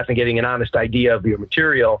making them laugh and getting an honest idea of your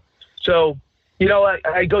material. So,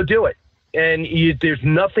 I go do it. And there's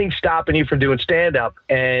nothing stopping you from doing stand-up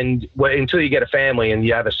until you get a family and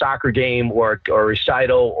you have a soccer game or a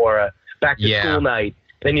recital or a back-to-school night.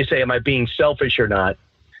 Then you say, am I being selfish or not?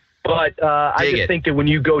 But I just think that when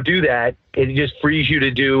you go do that, it just frees you to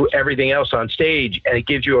do everything else on stage, and it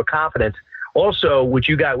gives you a confidence. Also, what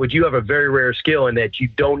you have a very rare skill in that you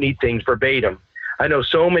don't need things verbatim. I know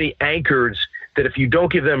so many anchors that if you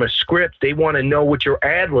don't give them a script, they want to know what your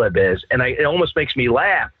ad lib is, and it almost makes me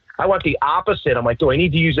laugh. I want the opposite. I'm like, do I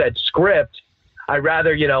need to use that script? I'd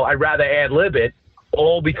rather ad lib it,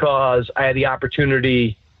 all because I had the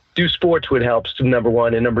opportunity. Do sports would help, number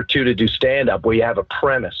one, and number two, to do stand up where you have a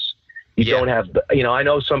premise. You don't have, I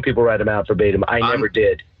know some people write them out verbatim. I never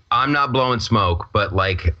did. I'm not blowing smoke, but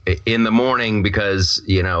like in the morning, because,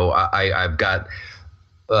 I've got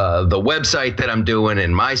the website that I'm doing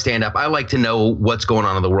and my stand up, I like to know what's going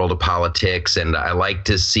on in the world of politics, and I like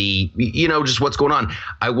to see, just what's going on.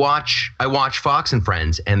 I watch Fox and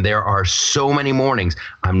Friends, and there are so many mornings.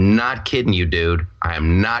 I'm not kidding you, dude. I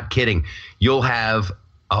am not kidding. You'll have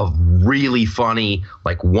a really funny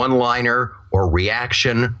like one-liner or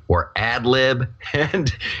reaction or ad lib,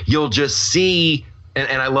 and you'll just see.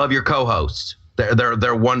 And I love your co-hosts.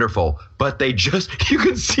 They're wonderful, but you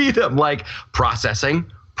can see them like processing.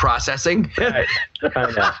 Right.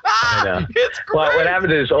 I know. It's great. Well, what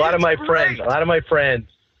happened is a lot of my friends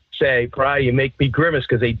say, "Brian, you make me grimace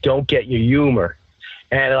because they don't get your humor,"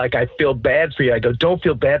 and like I feel bad for you. I go, "Don't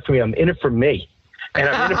feel bad for me. I'm in it for me." And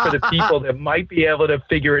I'm in it for the people that might be able to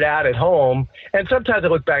figure it out at home. And sometimes I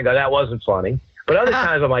look back and go, that wasn't funny. But other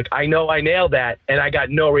times I'm like, I know I nailed that, and I got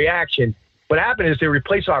no reaction. what happened is they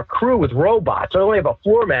replaced our crew with robots. I only have a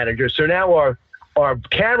floor manager, so now our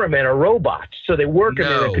cameramen are robots. So they work in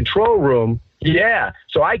the control room. Yeah,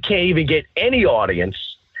 so I can't even get any audience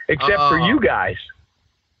except for you guys.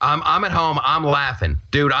 I'm at home. I'm laughing,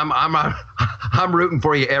 dude. I'm rooting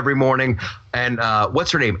for you every morning. And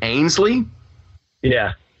what's her name? Ainsley?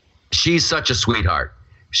 Yeah. She's such a sweetheart.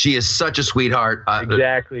 She is such a sweetheart.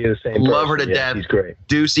 Exactly the same. Love her to yeah, death. She's great.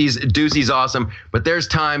 Ducey's awesome. But there's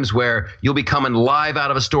times where you'll be coming live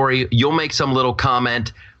out of a story. You'll make some little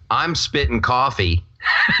comment. I'm spitting coffee.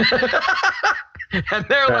 And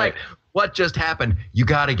they're like, what just happened? You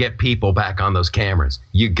got to get people back on those cameras.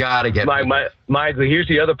 You got to get Mike, here's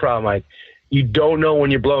the other problem, Mike. You don't know when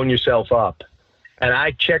you're blowing yourself up. And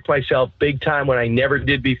I checked myself big time when I never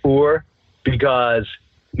did before because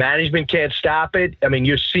management can't stop it. I mean,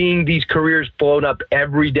 you're seeing these careers blown up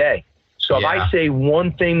every day. So if I say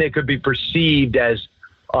one thing that could be perceived as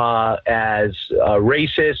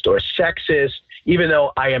racist or sexist, even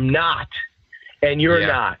though I am not, and you're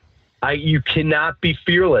not, you cannot be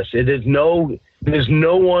fearless. There's no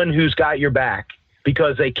one who's got your back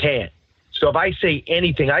because they can't. So if I say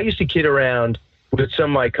anything, I used to kid around with some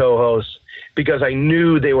of my co-hosts because I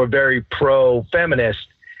knew they were very pro-feminist.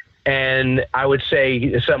 And I would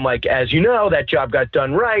say something like, as you know, that job got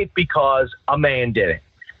done right because a man did it,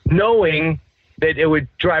 knowing that it would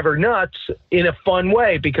drive her nuts in a fun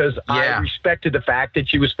way because I respected the fact that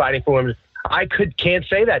she was fighting for women. I can't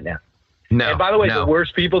say that now. No. And by the way, the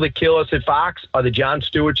worst people that kill us at Fox are the Jon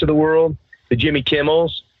Stewarts of the world, the Jimmy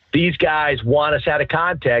Kimmels. These guys want us out of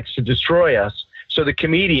context to destroy us. So the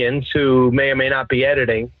comedians who may or may not be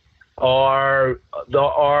editing are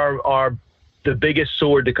the biggest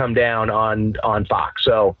sword to come down on Fox.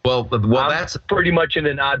 So well, that's pretty much in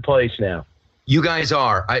an odd place now. You guys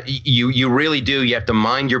are. You really do. You have to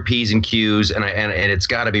mind your P's and Q's, and it's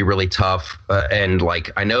got to be really tough. And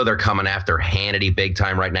like I know they're coming after Hannity big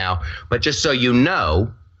time right now, but just so you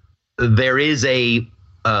know, there is a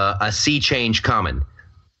sea change coming.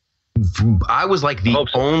 I was like the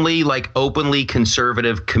only like openly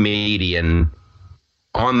conservative comedian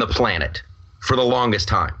on the planet for the longest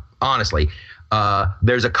time. Honestly,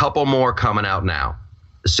 there's a couple more coming out now.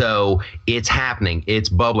 So it's happening. It's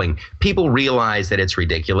bubbling. People realize that it's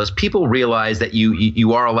ridiculous. People realize that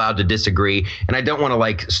you are allowed to disagree. And I don't want to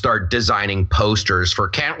like start designing posters for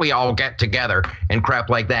can't we all get together and crap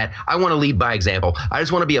like that. I want to lead by example. I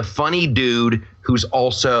just want to be a funny dude who's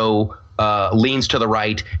also leans to the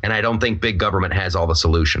right. And I don't think big government has all the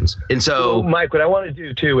solutions. And so, Mike, what I want to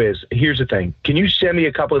do too is here's the thing. Can you send me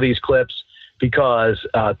a couple of these clips? Because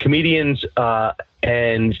comedians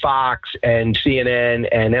and Fox and CNN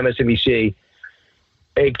and MSNBC,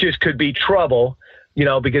 it just could be trouble,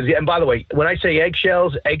 because, and by the way, when I say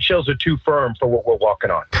eggshells are too firm for what we're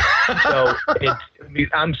walking on. So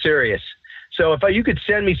I'm serious. So if you could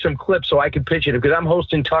send me some clips so I could pitch it, because I'm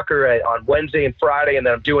hosting Tucker on Wednesday and Friday, and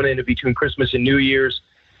then I'm doing it between Christmas and New Year's.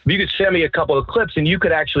 If you could send me a couple of clips and you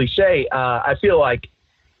could actually say, I feel like,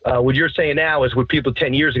 what you're saying now is what people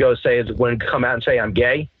 10 years ago say is when come out and say I'm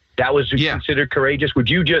gay. That was considered courageous. What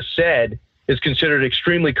you just said is considered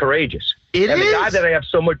extremely courageous. It is. The guy that I have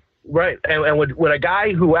so much right, and when a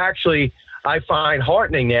guy who actually I find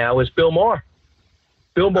heartening now is Bill Maher.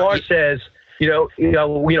 Bill Maher says, what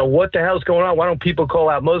the hell's going on? Why don't people call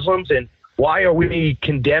out Muslims? And why are we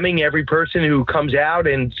condemning every person who comes out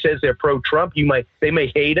and says they're pro-Trump? They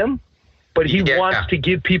may hate him. But he wants to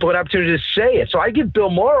give people an opportunity to say it. So I give Bill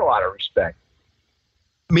Maher a lot of respect.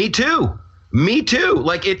 Me too.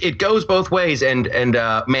 Like it goes both ways. And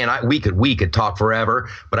man, we could talk forever,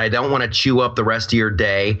 but I don't want to chew up the rest of your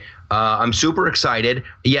day. I'm super excited.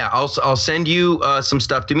 Yeah, I'll send you some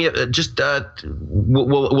stuff to me.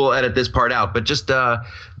 We'll edit this part out, but just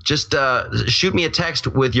shoot me a text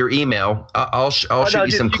with your email. I'll shoot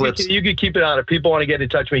you some clips. You can keep it on. If people want to get in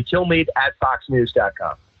touch with me, Kilmeade at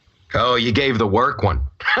foxnews.com. Oh, you gave the work one.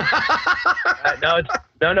 No, it's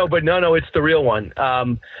the real one.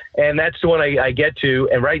 And that's the one I get to.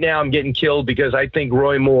 And right now I'm getting killed because I think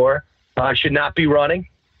Roy Moore should not be running.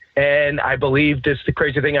 And I believe this is the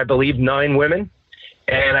crazy thing. I believe 9 women.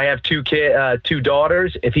 And I have 2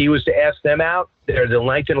 daughters. If he was to ask them out, they're the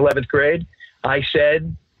 9th and 11th grade. I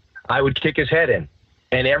said I would kick his head in.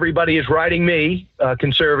 And everybody is writing me,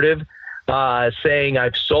 conservative, saying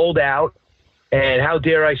I've sold out. And how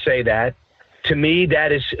dare I say that? To me,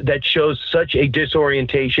 that shows such a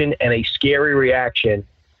disorientation and a scary reaction.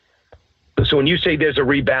 So when you say there's a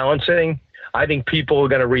rebalancing, I think people are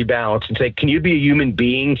going to rebalance and say, can you be a human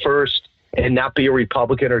being first and not be a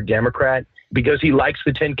Republican or Democrat? Because he likes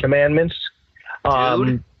the 10 Commandments.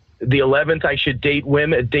 Dude, the 11th I should date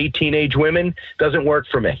teenage women doesn't work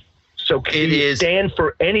for me. So can you stand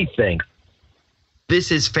for anything? This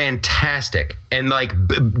is fantastic. And like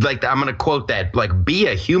I'm going to quote that, like, be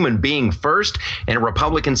a human being first and a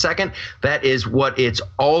Republican second. That is what it's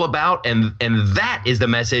all about. And that is the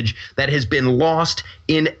message that has been lost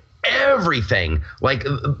in everything. Like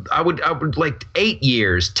I would like 8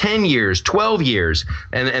 years, 10 years, 12 years.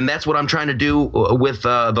 And that's what I'm trying to do with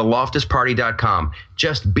the loftusparty.com.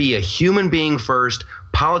 Just be a human being first.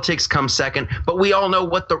 Politics comes second. But we all know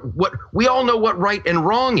what right and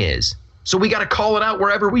wrong is. So we got to call it out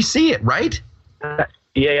wherever we see it, right? Yeah,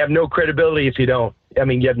 you have no credibility if you don't. I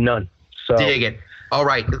mean, you have none. So dig it. All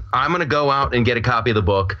right, I'm going to go out and get a copy of the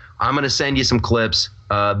book. I'm going to send you some clips.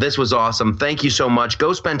 This was awesome. Thank you so much.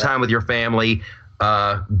 Go spend time with your family.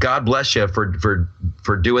 God bless you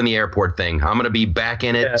for doing the airport thing. I'm going to be back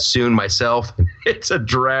in it soon myself. It's a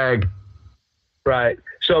drag. Right.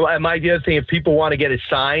 So my other thing, if people want to get it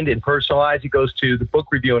signed and personalized, it goes to the book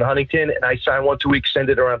review in Huntington, and I sign 1-2 weeks, send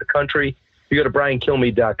it around the country. You go to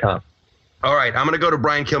BrianKilmeade.com. All right. I'm going to go to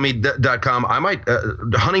BrianKilmeade.com. I might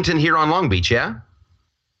Huntington here on Long Beach, yeah?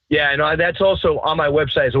 Yeah, and that's also on my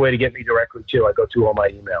website as a way to get me directly, too. I go to all my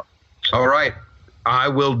email. All right. I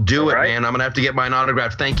will do it, man. I'm going to have to get mine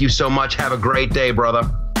autographed. Thank you so much. Have a great day, brother.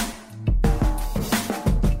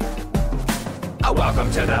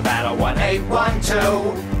 Welcome to the battle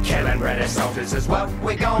 1812. Killing British soldiers is what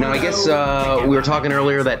we gonna do. Now, I guess we were talking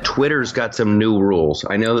earlier that Twitter's got some new rules.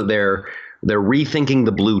 I know that they're rethinking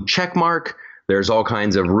the blue check mark. There's all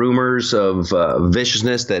kinds of rumors of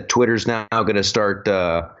viciousness that Twitter's now going to start,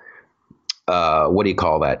 what do you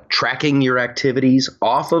call that? Tracking your activities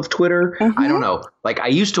off of Twitter. Mm-hmm. I don't know. Like, I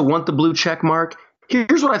used to want the blue check mark.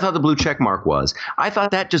 Here's what I thought the blue check mark was. I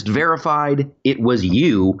thought that just verified it was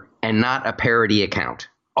you and not a parody account.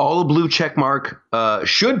 All a blue check mark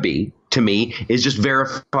should be, to me, is just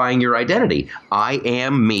verifying your identity. I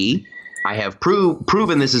am me. I have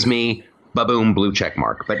proven this is me. Ba-boom, blue check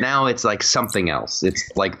mark. But now it's like something else. It's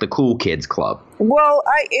like the cool kids club. Well,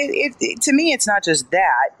 to me, it's not just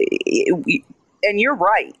that. And you're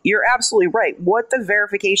right. You're absolutely right. What the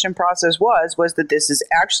verification process was that this is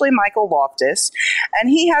actually Michael Loftus, and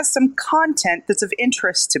he has some content that's of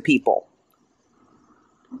interest to people.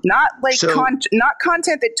 Not like not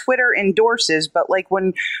content that Twitter endorses, but like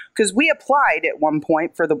because we applied at one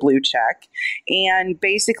point for the blue check, and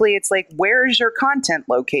basically it's like, where's your content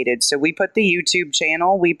located? So we put the YouTube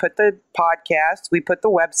channel, we put the podcast, we put the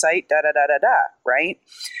website, right?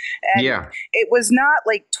 And it was not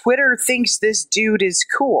like Twitter thinks this dude is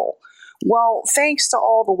cool. Well, thanks to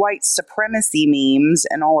all the white supremacy memes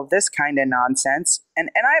and all of this kind of nonsense, and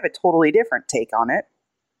I have a totally different take on it.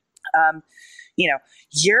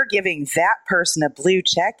 You're giving that person a blue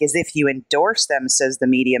check as if you endorse them, says the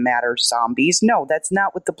Media Matters zombies. No, that's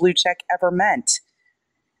not what the blue check ever meant.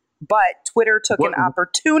 But Twitter took an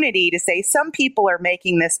opportunity to say some people are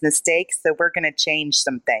making this mistake, so we're going to change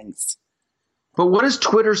some things. But what does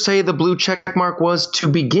Twitter say the blue check mark was to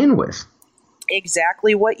begin with?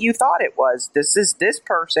 Exactly what you thought it was. This is this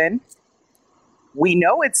person. We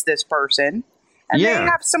know it's this person. And they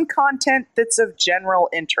have some content that's of general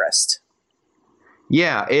interest.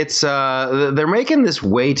 Yeah, it's they're making this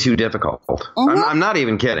way too difficult. Mm-hmm. I'm not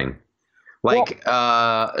even kidding. Like,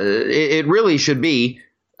 it really should be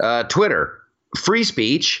Twitter, free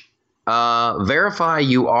speech, verify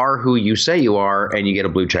you are who you say you are, and you get a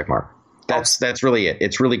blue check mark. That's really it.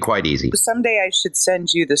 It's really quite easy. Someday I should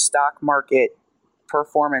send you the stock market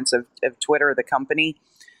performance of Twitter, the company,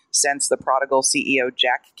 since the prodigal CEO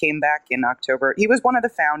Jack came back in October. He was one of the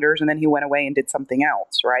founders, and then he went away and did something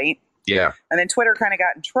else, right? Yeah. And then Twitter kind of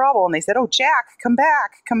got in trouble, and they said, "Oh, Jack, come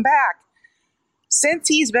back, come back." Since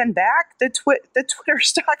he's been back, the Twitter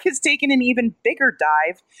stock has taken an even bigger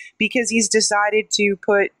dive because he's decided to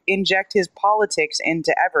inject his politics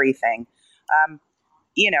into everything.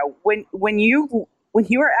 When you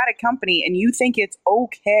are at a company and you think it's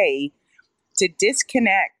okay to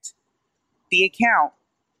disconnect the account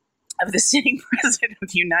of the sitting president of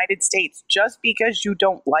the United States just because you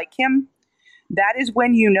don't like him, that is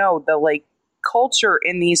when you know the culture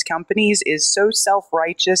in these companies is so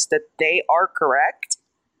self-righteous that they are correct,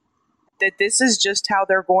 that this is just how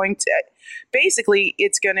they're going to basically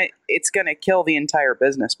it's gonna kill the entire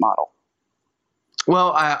business model.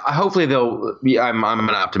 Well, hopefully they'll. I'm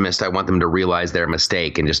an optimist. I want them to realize their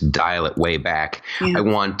mistake and just dial it way back. Yeah. I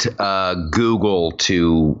want Google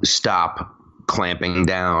to stop clamping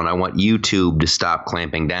down. I want YouTube to stop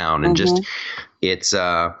clamping down, and just it's.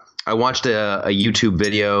 I watched a YouTube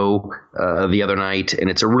video the other night, and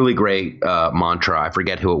it's a really great mantra. I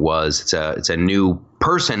forget who it was. It's a new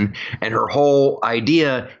person, and her whole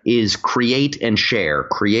idea is create and share,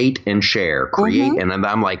 create and share, create. And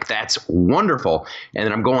I'm like, that's wonderful. And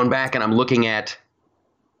then I'm going back and I'm looking at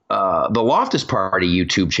the Loftus Party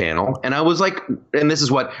YouTube channel, and I was like, and this is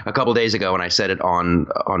what a couple days ago, and I said it on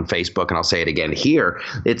Facebook, and I'll say it again here.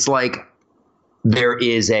 It's like there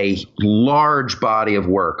is a large body of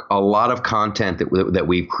work, a lot of content that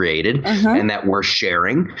we've created and that we're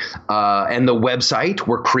sharing. And the website,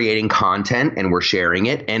 we're creating content and we're sharing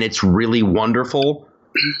it, and it's really wonderful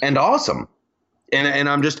and awesome. And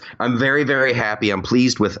I'm very, very happy. I'm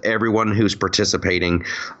pleased with everyone who's participating.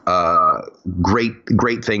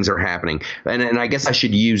 Great things are happening. And I guess I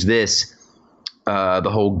should use this, the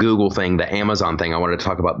whole Google thing, the Amazon thing. I wanted to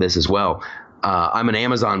talk about this as well. I'm an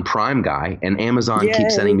Amazon Prime guy, and Amazon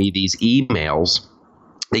keeps sending me these emails.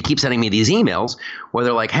 They keep sending me these emails where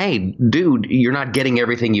they're like, hey, dude, you're not getting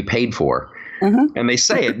everything you paid for. And they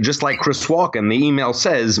say it just like Chris Walken. The email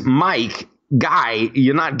says, Mike, guy,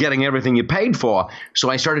 you're not getting everything you paid for.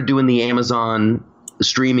 So I started doing the Amazon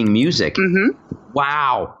streaming music.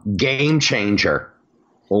 Wow. Game changer.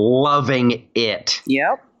 Loving it.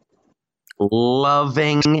 Yep.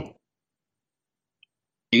 Loving.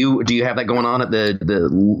 Do you have that going on at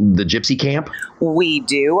the Gypsy camp? We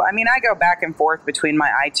do. I mean, I go back and forth between my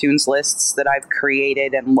iTunes lists that I've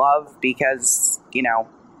created and love because, you know,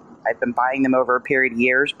 I've been buying them over a period of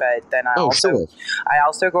years, but then I also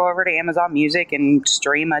go over to Amazon Music and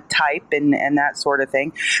stream a type and that sort of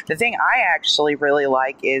thing. The thing I actually really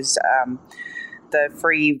like is the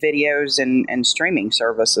free videos and streaming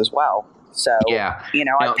service as well. So, you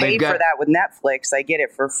know, I paid for that with Netflix. I get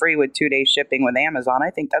it for free with 2-day shipping with Amazon. I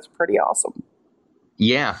think that's pretty awesome.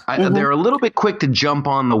 Yeah, they're a little bit quick to jump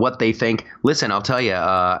on what they think. Listen, I'll tell you,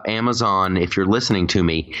 Amazon, if you're listening to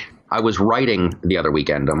me, I was writing the other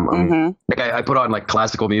weekend. I put on like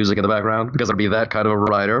classical music in the background because I'd be that kind of a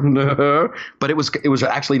writer. But it was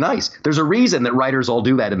actually nice. There's a reason that writers all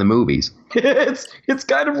do that in the movies. It's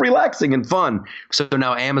kind of relaxing and fun. So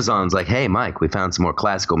now Amazon's like, hey, Mike, we found some more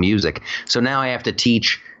classical music. So now I have to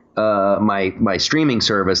teach my streaming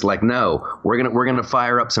service, like, no, we're gonna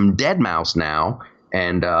fire up some Deadmau5 now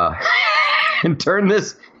and and turn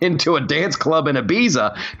this into a dance club in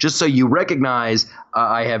Ibiza, just so you recognize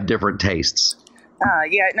I have different tastes.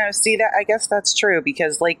 See that? I guess that's true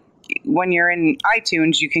because, like, when you're in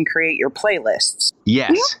iTunes, you can create your playlists.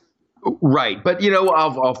 Yes, right. But you know,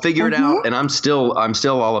 I'll figure it out, and I'm still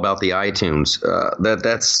all about the iTunes.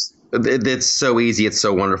 It's so easy, it's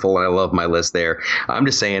so wonderful, and I love my list there. I'm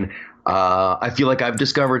just saying. I feel like I've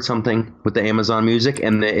discovered something with the Amazon Music,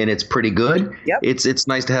 and it's pretty good. Yep. It's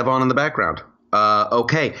nice to have on in the background.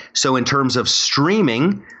 Okay, so in terms of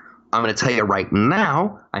streaming, I'm going to tell you right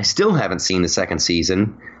now, I still haven't seen the second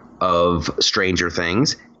season of Stranger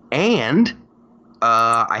Things, and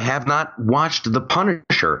I have not watched The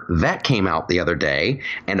Punisher. That came out the other day,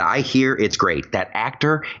 and I hear it's great. That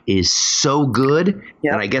actor is so good,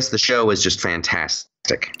 and I guess the show is just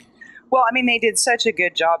fantastic. Well, I mean, they did such a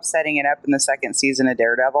good job setting it up in the second season of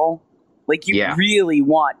Daredevil. Like, you really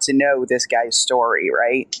want to know this guy's story,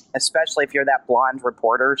 right? Especially if you're that blonde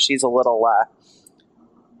reporter. She's a little,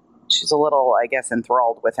 I guess,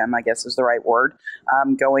 enthralled with him, I guess is the right word,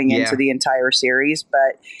 going into the entire series.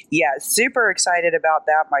 But, yeah, super excited about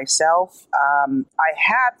that myself. I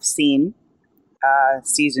have seen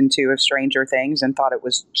season 2 of Stranger Things and thought it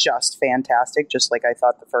was just fantastic, just like I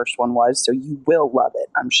thought the first one was. So you will love it.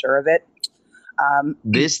 I'm sure of it.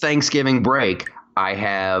 This Thanksgiving break, I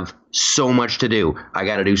have so much to do. I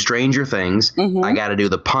got to do Stranger Things. I got to do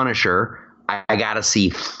The Punisher. I got to see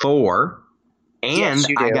Thor, and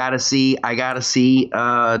I got to see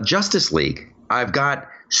Justice League. I've got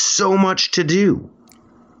so much to do.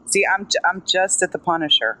 See, I'm just at The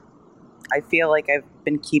Punisher. I feel like I've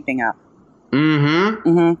been keeping up.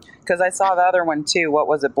 Because I saw the other one too. What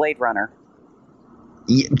was it? Blade Runner.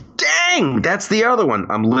 Yeah, dang, that's the other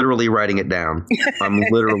one. I'm literally writing it down. No,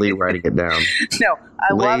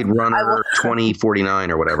 Blade Runner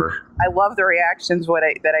 2049 or whatever. I love the reactions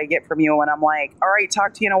that I get from you when I'm like, all right,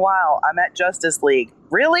 talk to you in a while. I'm at Justice League.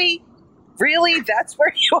 Really? That's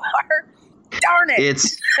where you are? Darn it!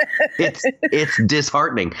 It's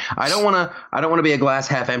disheartening. I don't want to be a glass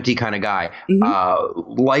half empty kind of guy.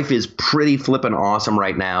 Life is pretty flippin' awesome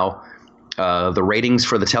right now. The ratings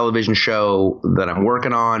for the television show that I'm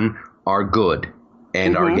working on are good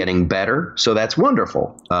and are getting better, so that's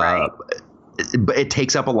wonderful. But it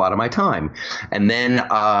takes up a lot of my time. And then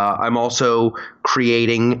I'm also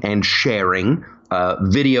creating and sharing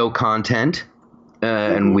video content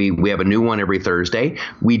and we have a new one every Thursday.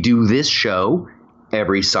 We do this show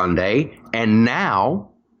every Sunday, and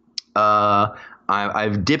now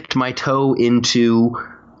I've dipped my toe into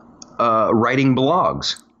writing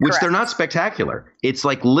blogs, which they're not spectacular. It's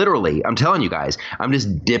like literally, I'm telling you guys, I'm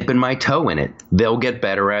just dipping my toe in it. They'll get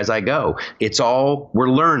better as I go. We're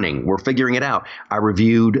learning. We're figuring it out. I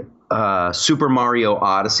reviewed Super Mario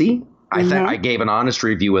Odyssey. I gave an honest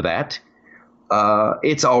review of that.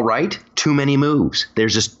 It's all right. Too many moves.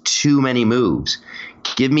 There's just too many moves.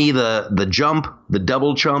 Give me the jump, the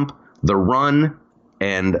double jump, the run,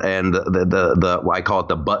 and the I call it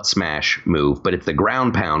the butt smash move, but it's the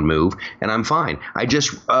ground pound move, and I'm fine. I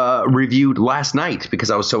just reviewed last night because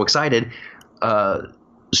I was so excited.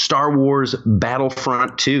 Star Wars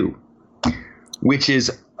Battlefront 2, which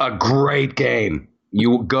is a great game.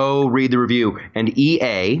 You go read the review. And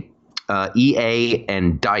EA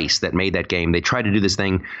and DICE that made that game, they tried to do this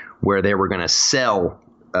thing where they were going to sell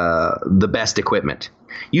the best equipment.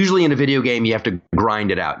 Usually in a video game, you have to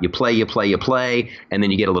grind it out. You play, and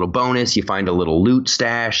then you get a little bonus. You find a little loot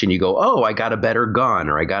stash, and you go, oh, I got a better gun,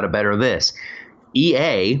 or I got a better this.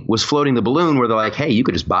 EA was floating the balloon where they're like, hey, you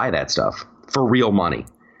could just buy that stuff for real money.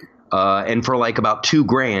 And for like about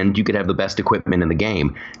 $2,000, you could have the best equipment in the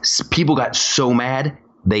game. People got so mad,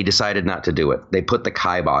 they decided not to do it. They put the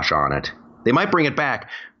kibosh on it. They might bring it back,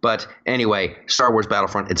 but anyway, Star Wars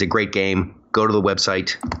Battlefront, it's a great game. Go to the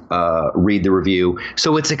website, read the review.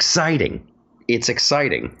 So it's exciting. It's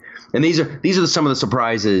exciting. And these are some of the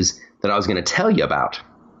surprises that I was going to tell you about,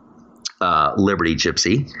 Liberty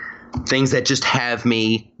Gypsy. Things that just have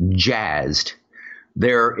me jazzed.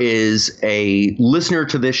 There is a listener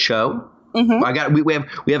to this show. We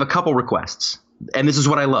have a couple requests, and this is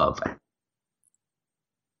what I love.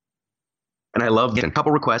 And I love getting a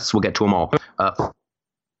couple requests. We'll get to them all.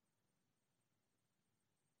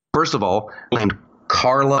 First of all, named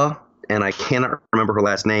Carla, and I cannot remember her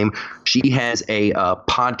last name. She has a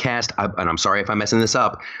podcast, and I'm sorry if I'm messing this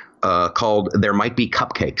up, called There Might Be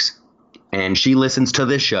Cupcakes. And she listens to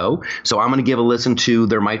this show, so I'm going to give a listen to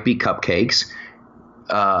There Might Be Cupcakes.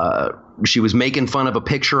 She was making fun of a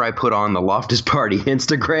picture I put on the Loftus Party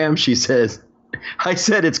Instagram. She says, I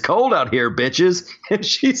said, it's cold out here, bitches. And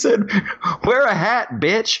she said, wear a hat,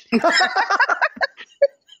 bitch.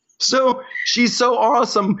 So she's so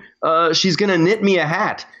awesome. She's going to knit me a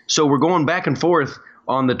hat. So we're going back and forth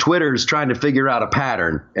on the Twitters trying to figure out a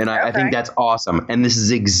pattern. And I think that's awesome. And this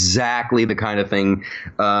is exactly the kind of thing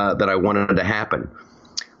that I wanted to happen.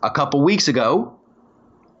 A couple weeks ago,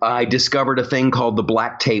 I discovered a thing called the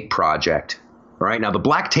Black Tape Project. All right. Now, the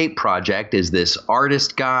Black Tape Project is this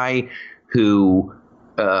artist guy who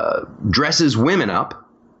dresses women up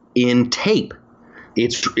in tape.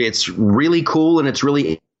 It's really cool, and it's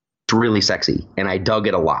really sexy, and I dug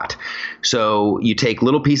it a lot. So you take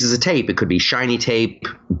little pieces of tape. It could be shiny tape,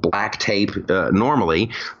 black tape normally,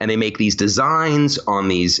 and they make these designs on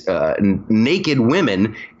these naked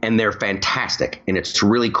women, and they're fantastic, and it's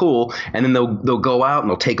really cool. And then they'll go out and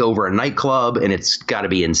they'll take over a nightclub, and it's got to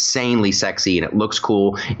be insanely sexy, and it looks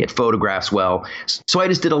cool. It photographs well. So I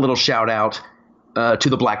just did a little shout out to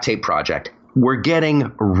the Black Tape Project. We're getting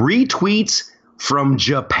retweets from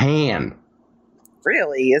Japan.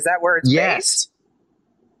 Really? Is that where it's based?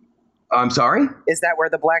 I'm sorry? Is that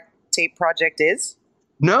where the Black Tape Project is?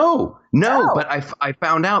 No. But I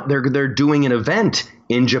found out they're doing an event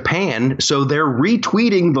in Japan, so they're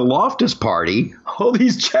retweeting the Loftus Party, all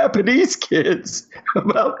these Japanese kids,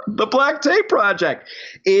 about the Black Tape Project.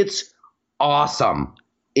 It's awesome.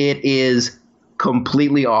 It is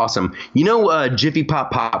completely awesome. You know Jiffy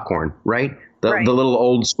Pop popcorn, right? The little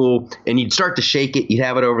old school, and you'd start to shake it, you'd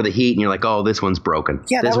have it over the heat, and you're like, oh, this one's broken.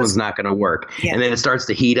 Yeah, this one's not going to work. Yeah. And then it starts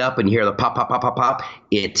to heat up, and you hear the pop, pop, pop, pop, pop.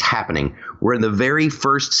 It's happening. We're in the very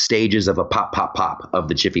first stages of a pop, pop, pop of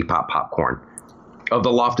the Jiffy Pop popcorn. Of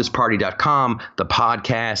the loftusparty.com, the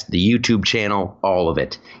podcast, the YouTube channel, all of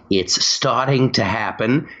it. It's starting to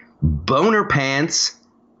happen. Boner pants.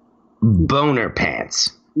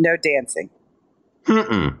 No dancing.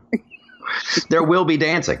 There will be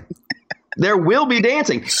dancing. There will be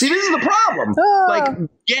dancing. See, this is the problem. Like,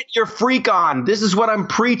 get your freak on. This is what I'm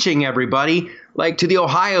preaching, everybody. Like, to the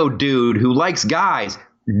Ohio dude who likes guys,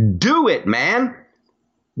 do it, man.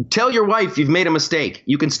 Tell your wife you've made a mistake.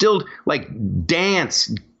 You can still, like,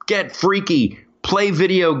 dance, get freaky, play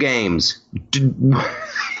video games,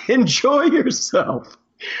 enjoy yourself.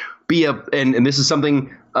 And this is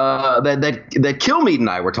something that Kilmeade and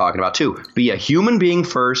I were talking about, too. Be a human being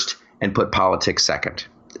first and put politics second.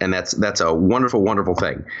 And that's a wonderful, wonderful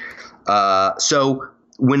thing. So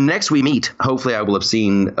when next we meet, hopefully I will have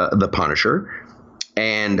seen The Punisher.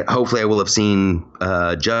 and hopefully I will have seen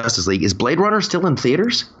Justice League. Is Blade Runner still in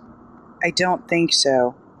theaters? I don't think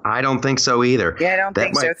so. I don't think so either. Yeah, I don't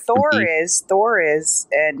think so. Thor is,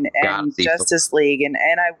 and Justice League, and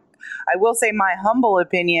I will say my humble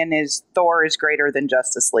opinion is Thor is greater than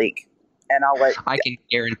Justice League, and I can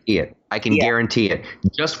guarantee it. I can guarantee it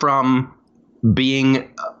just from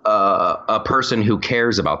being a person who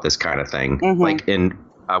cares about this kind of thing. Mm-hmm. Like, and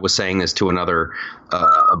I was saying this to another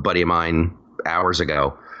buddy of mine hours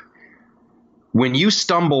ago. When you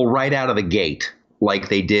stumble right out of the gate, like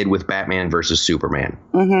they did with Batman versus Superman,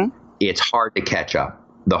 mm-hmm. it's hard to catch up.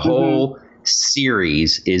 The whole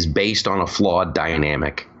series is based on a flawed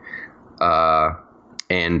dynamic, and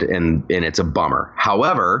it's a bummer.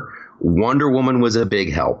 However, Wonder Woman was a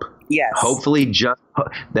big help. Yes. Hopefully,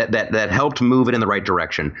 that helped move it in the right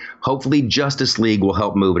direction. Hopefully, Justice League will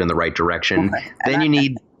help move it in the right direction. Then you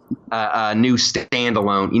need a new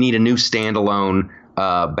standalone. You need a new standalone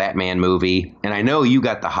Batman movie. And I know you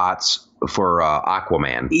got the hots for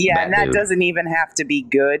Aquaman. Yeah, and that doesn't even have to be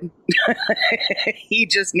good. He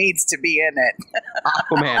just needs to be in it.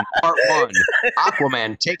 Aquaman Part 1.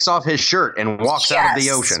 Aquaman takes off his shirt and walks out of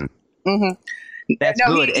the ocean. Mm-hmm. That's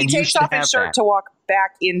good. He takes off his shirt to walk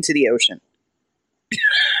back into the ocean.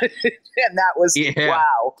 And that was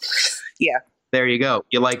wow. Yeah. There you go.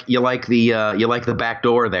 You like the back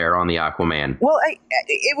door there on the Aquaman. Well,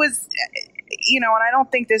 it was, and I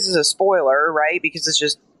don't think this is a spoiler, right? Because it's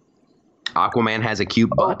just Aquaman has a cute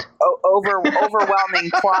butt. Overwhelming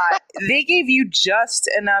plot. They gave you just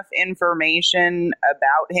enough information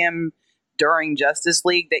about him during Justice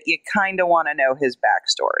League that you kind of want to know his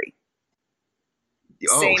backstory.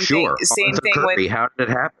 Same thing with how did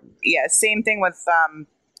it happen? Yeah, same thing with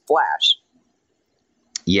Flash.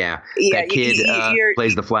 Yeah, that kid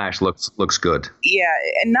plays the Flash. Looks good. Yeah,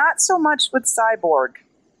 and not so much with Cyborg,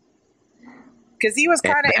 because he was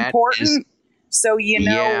kind of important. So you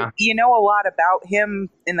know a lot about him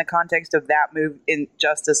in the context of that move in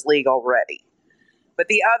Justice League already. But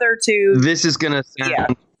the other two, this is gonna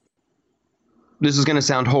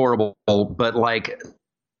sound horrible, but like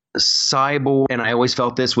Cyborg, and I always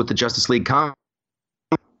felt this with the Justice League comic.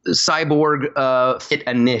 Cyborg fit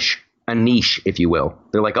a niche, if you will.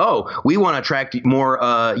 They're like, oh, we want to attract more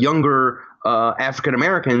younger African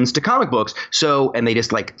Americans to comic books. So, and they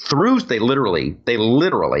just they literally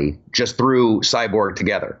just threw Cyborg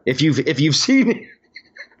together. If you've seen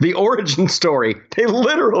the origin story, they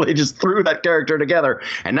literally just threw that character together,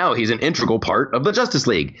 and now he's an integral part of the Justice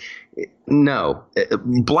League. No,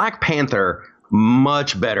 Black Panther.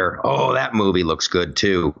 Much better. Oh, that movie looks good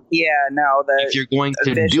too. Yeah, no. If you're going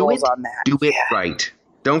to do it, do it right.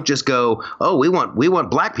 Don't just go, oh, we want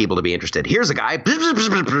black people to be interested. Here's a guy.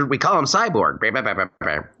 We call him Cyborg.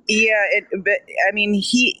 Yeah, but I mean,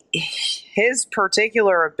 his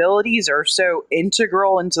particular abilities are so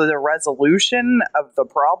integral into the resolution of the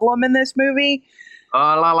problem in this movie.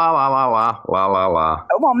 La la la la la la la la.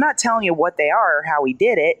 Well, I'm not telling you what they are or how he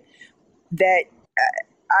did it. That.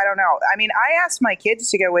 I don't know. I mean, I asked my kids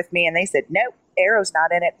to go with me, and they said, "Nope, Arrow's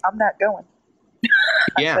not in it. I'm not going."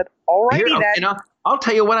 I said, "Alrighty then." And I'll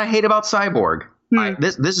tell you what I hate about Cyborg.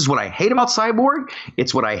 This is what I hate about Cyborg.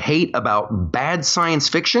 It's what I hate about bad science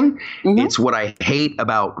fiction. Mm-hmm. It's what I hate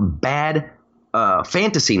about bad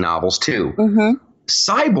fantasy novels too. Mm-hmm.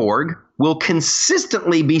 Cyborg will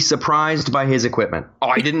consistently be surprised by his equipment. Oh,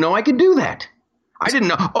 I didn't know I could do that. I didn't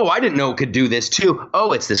know. Oh, I didn't know it could do this too.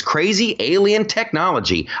 Oh, it's this crazy alien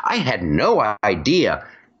technology. I had no idea.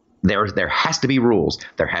 There has to be rules.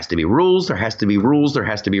 There has to be rules. There has to be rules. There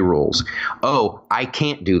has to be rules. Oh, I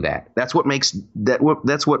can't do that. That's what makes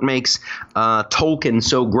Tolkien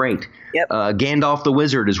so great. Yep. Gandalf the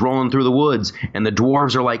Wizard is rolling through the woods, and the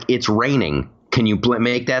dwarves are like, "It's raining. Can you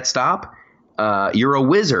make that stop? You're a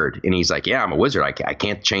wizard," and he's like, "Yeah, I'm a wizard. I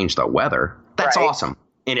can't change the weather." That's awesome.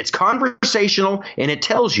 And it's conversational, and it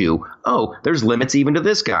tells you, oh, there's limits even to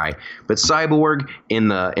this guy. But Cyborg in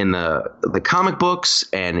the comic books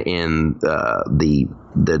and in the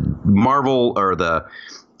Marvel or the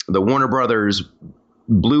Warner Brothers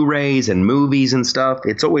Blu-rays and movies and stuff,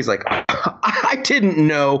 it's always like, I didn't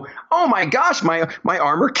know. Oh my gosh, my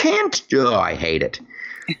armor can't. Oh, I hate it.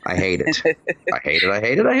 I hate it. I hate it. I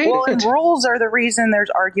hate it. I hate it. Well, and rules are the reason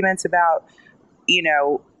there's arguments about,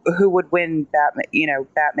 who would win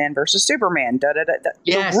Batman versus Superman.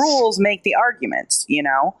 Yes. The rules make the arguments,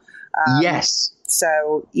 Yes.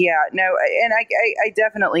 So, yeah, no, and I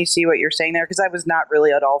definitely see what you're saying there, because I was not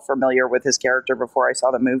really at all familiar with his character before I saw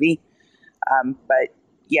the movie. But,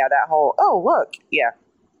 yeah, that whole, oh, look, yeah,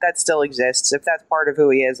 that still exists. If that's part of who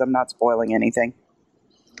he is, I'm not spoiling anything.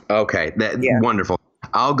 Okay, wonderful.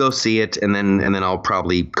 I'll go see it, and then I'll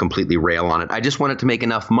probably completely rail on it. I just want it to make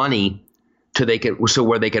enough money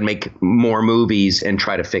where they can make more movies and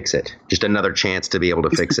try to fix it. Just another chance to be able to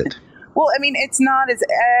fix it. Well, I mean, it's not as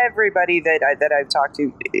everybody that I've talked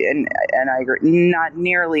to, and I agree, not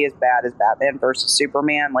nearly as bad as Batman versus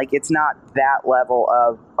Superman. Like, it's not that level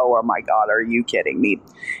of, oh my God, are you kidding me?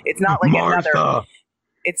 It's not like Martha.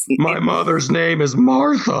 My mother's name is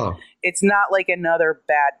Martha. It's not like another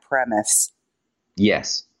bad premise.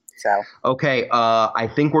 Yes. So. Okay, I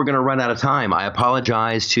think we're going to run out of time. I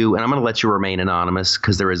apologize and I'm going to let you remain anonymous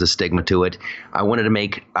because there is a stigma to it. I wanted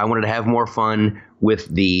to have more fun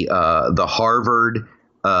with the Harvard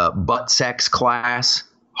butt sex class.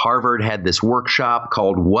 Harvard had this workshop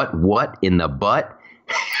called What in the Butt?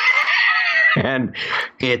 And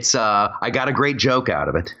it's I got a great joke out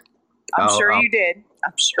of it. I'm sure you did.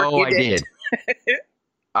 I did.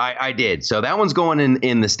 I did. So that one's going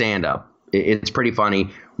in the stand-up. It's pretty funny.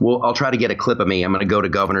 I'll try to get a clip of me. I'm going to go to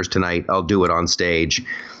Governor's tonight. I'll do it on stage.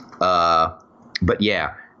 But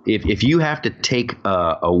yeah, if you have to take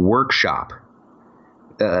a workshop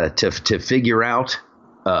to figure out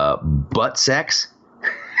butt sex,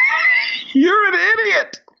 you're an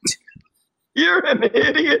idiot. You're an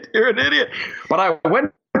idiot. But I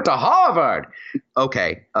went to Harvard.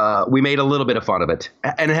 Okay, we made a little bit of fun of it,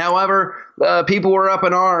 and however, people were up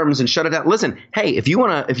in arms and shut it down. Listen, hey, if you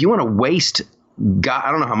wanna waste, God,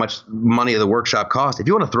 I don't know how much money the workshop cost. If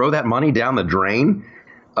you want to throw that money down the drain,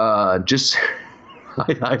 just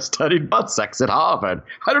I studied butt sex at Harvard.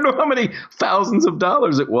 I don't know how many thousands of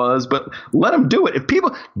dollars it was, but let them do it. If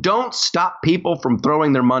people don't stop people from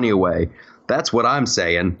throwing their money away, that's what I'm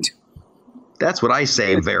saying. That's what I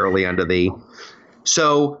say, verily unto thee.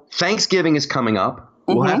 So Thanksgiving is coming up.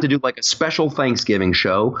 We'll have to do like a special Thanksgiving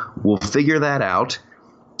show. We'll figure that out.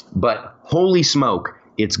 But holy smoke,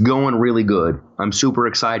 it's going really good. I'm super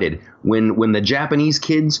excited. When the Japanese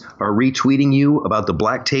kids are retweeting you about the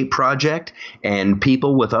Black Tape Project and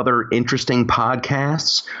people with other interesting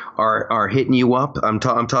podcasts are hitting you up, I'm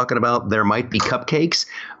talking about There Might Be Cupcakes.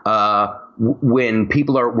 When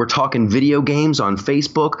we're talking video games on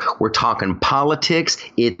Facebook, we're talking politics,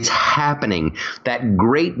 it's happening. That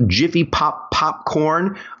great Jiffy Pop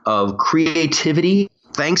popcorn of creativity.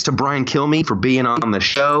 Thanks to Brian Kilmeade for being on the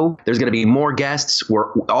show. There's going to be more guests.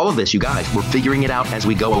 All of this, you guys, we're figuring it out as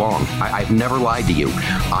we go along. I've never lied to you.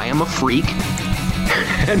 I am a freak,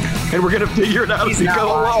 and we're going to figure it out as we go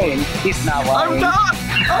along. He's not lying.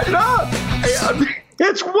 I'm not.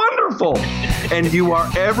 It's wonderful. And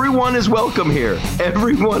everyone is welcome here.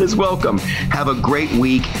 Everyone is welcome. Have a great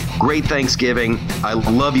week. Great Thanksgiving. I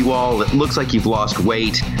love you all. It looks like you've lost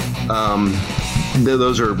weight.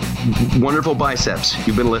 Those are wonderful biceps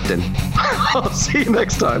you've been lifting. I'll see you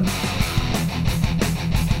next time.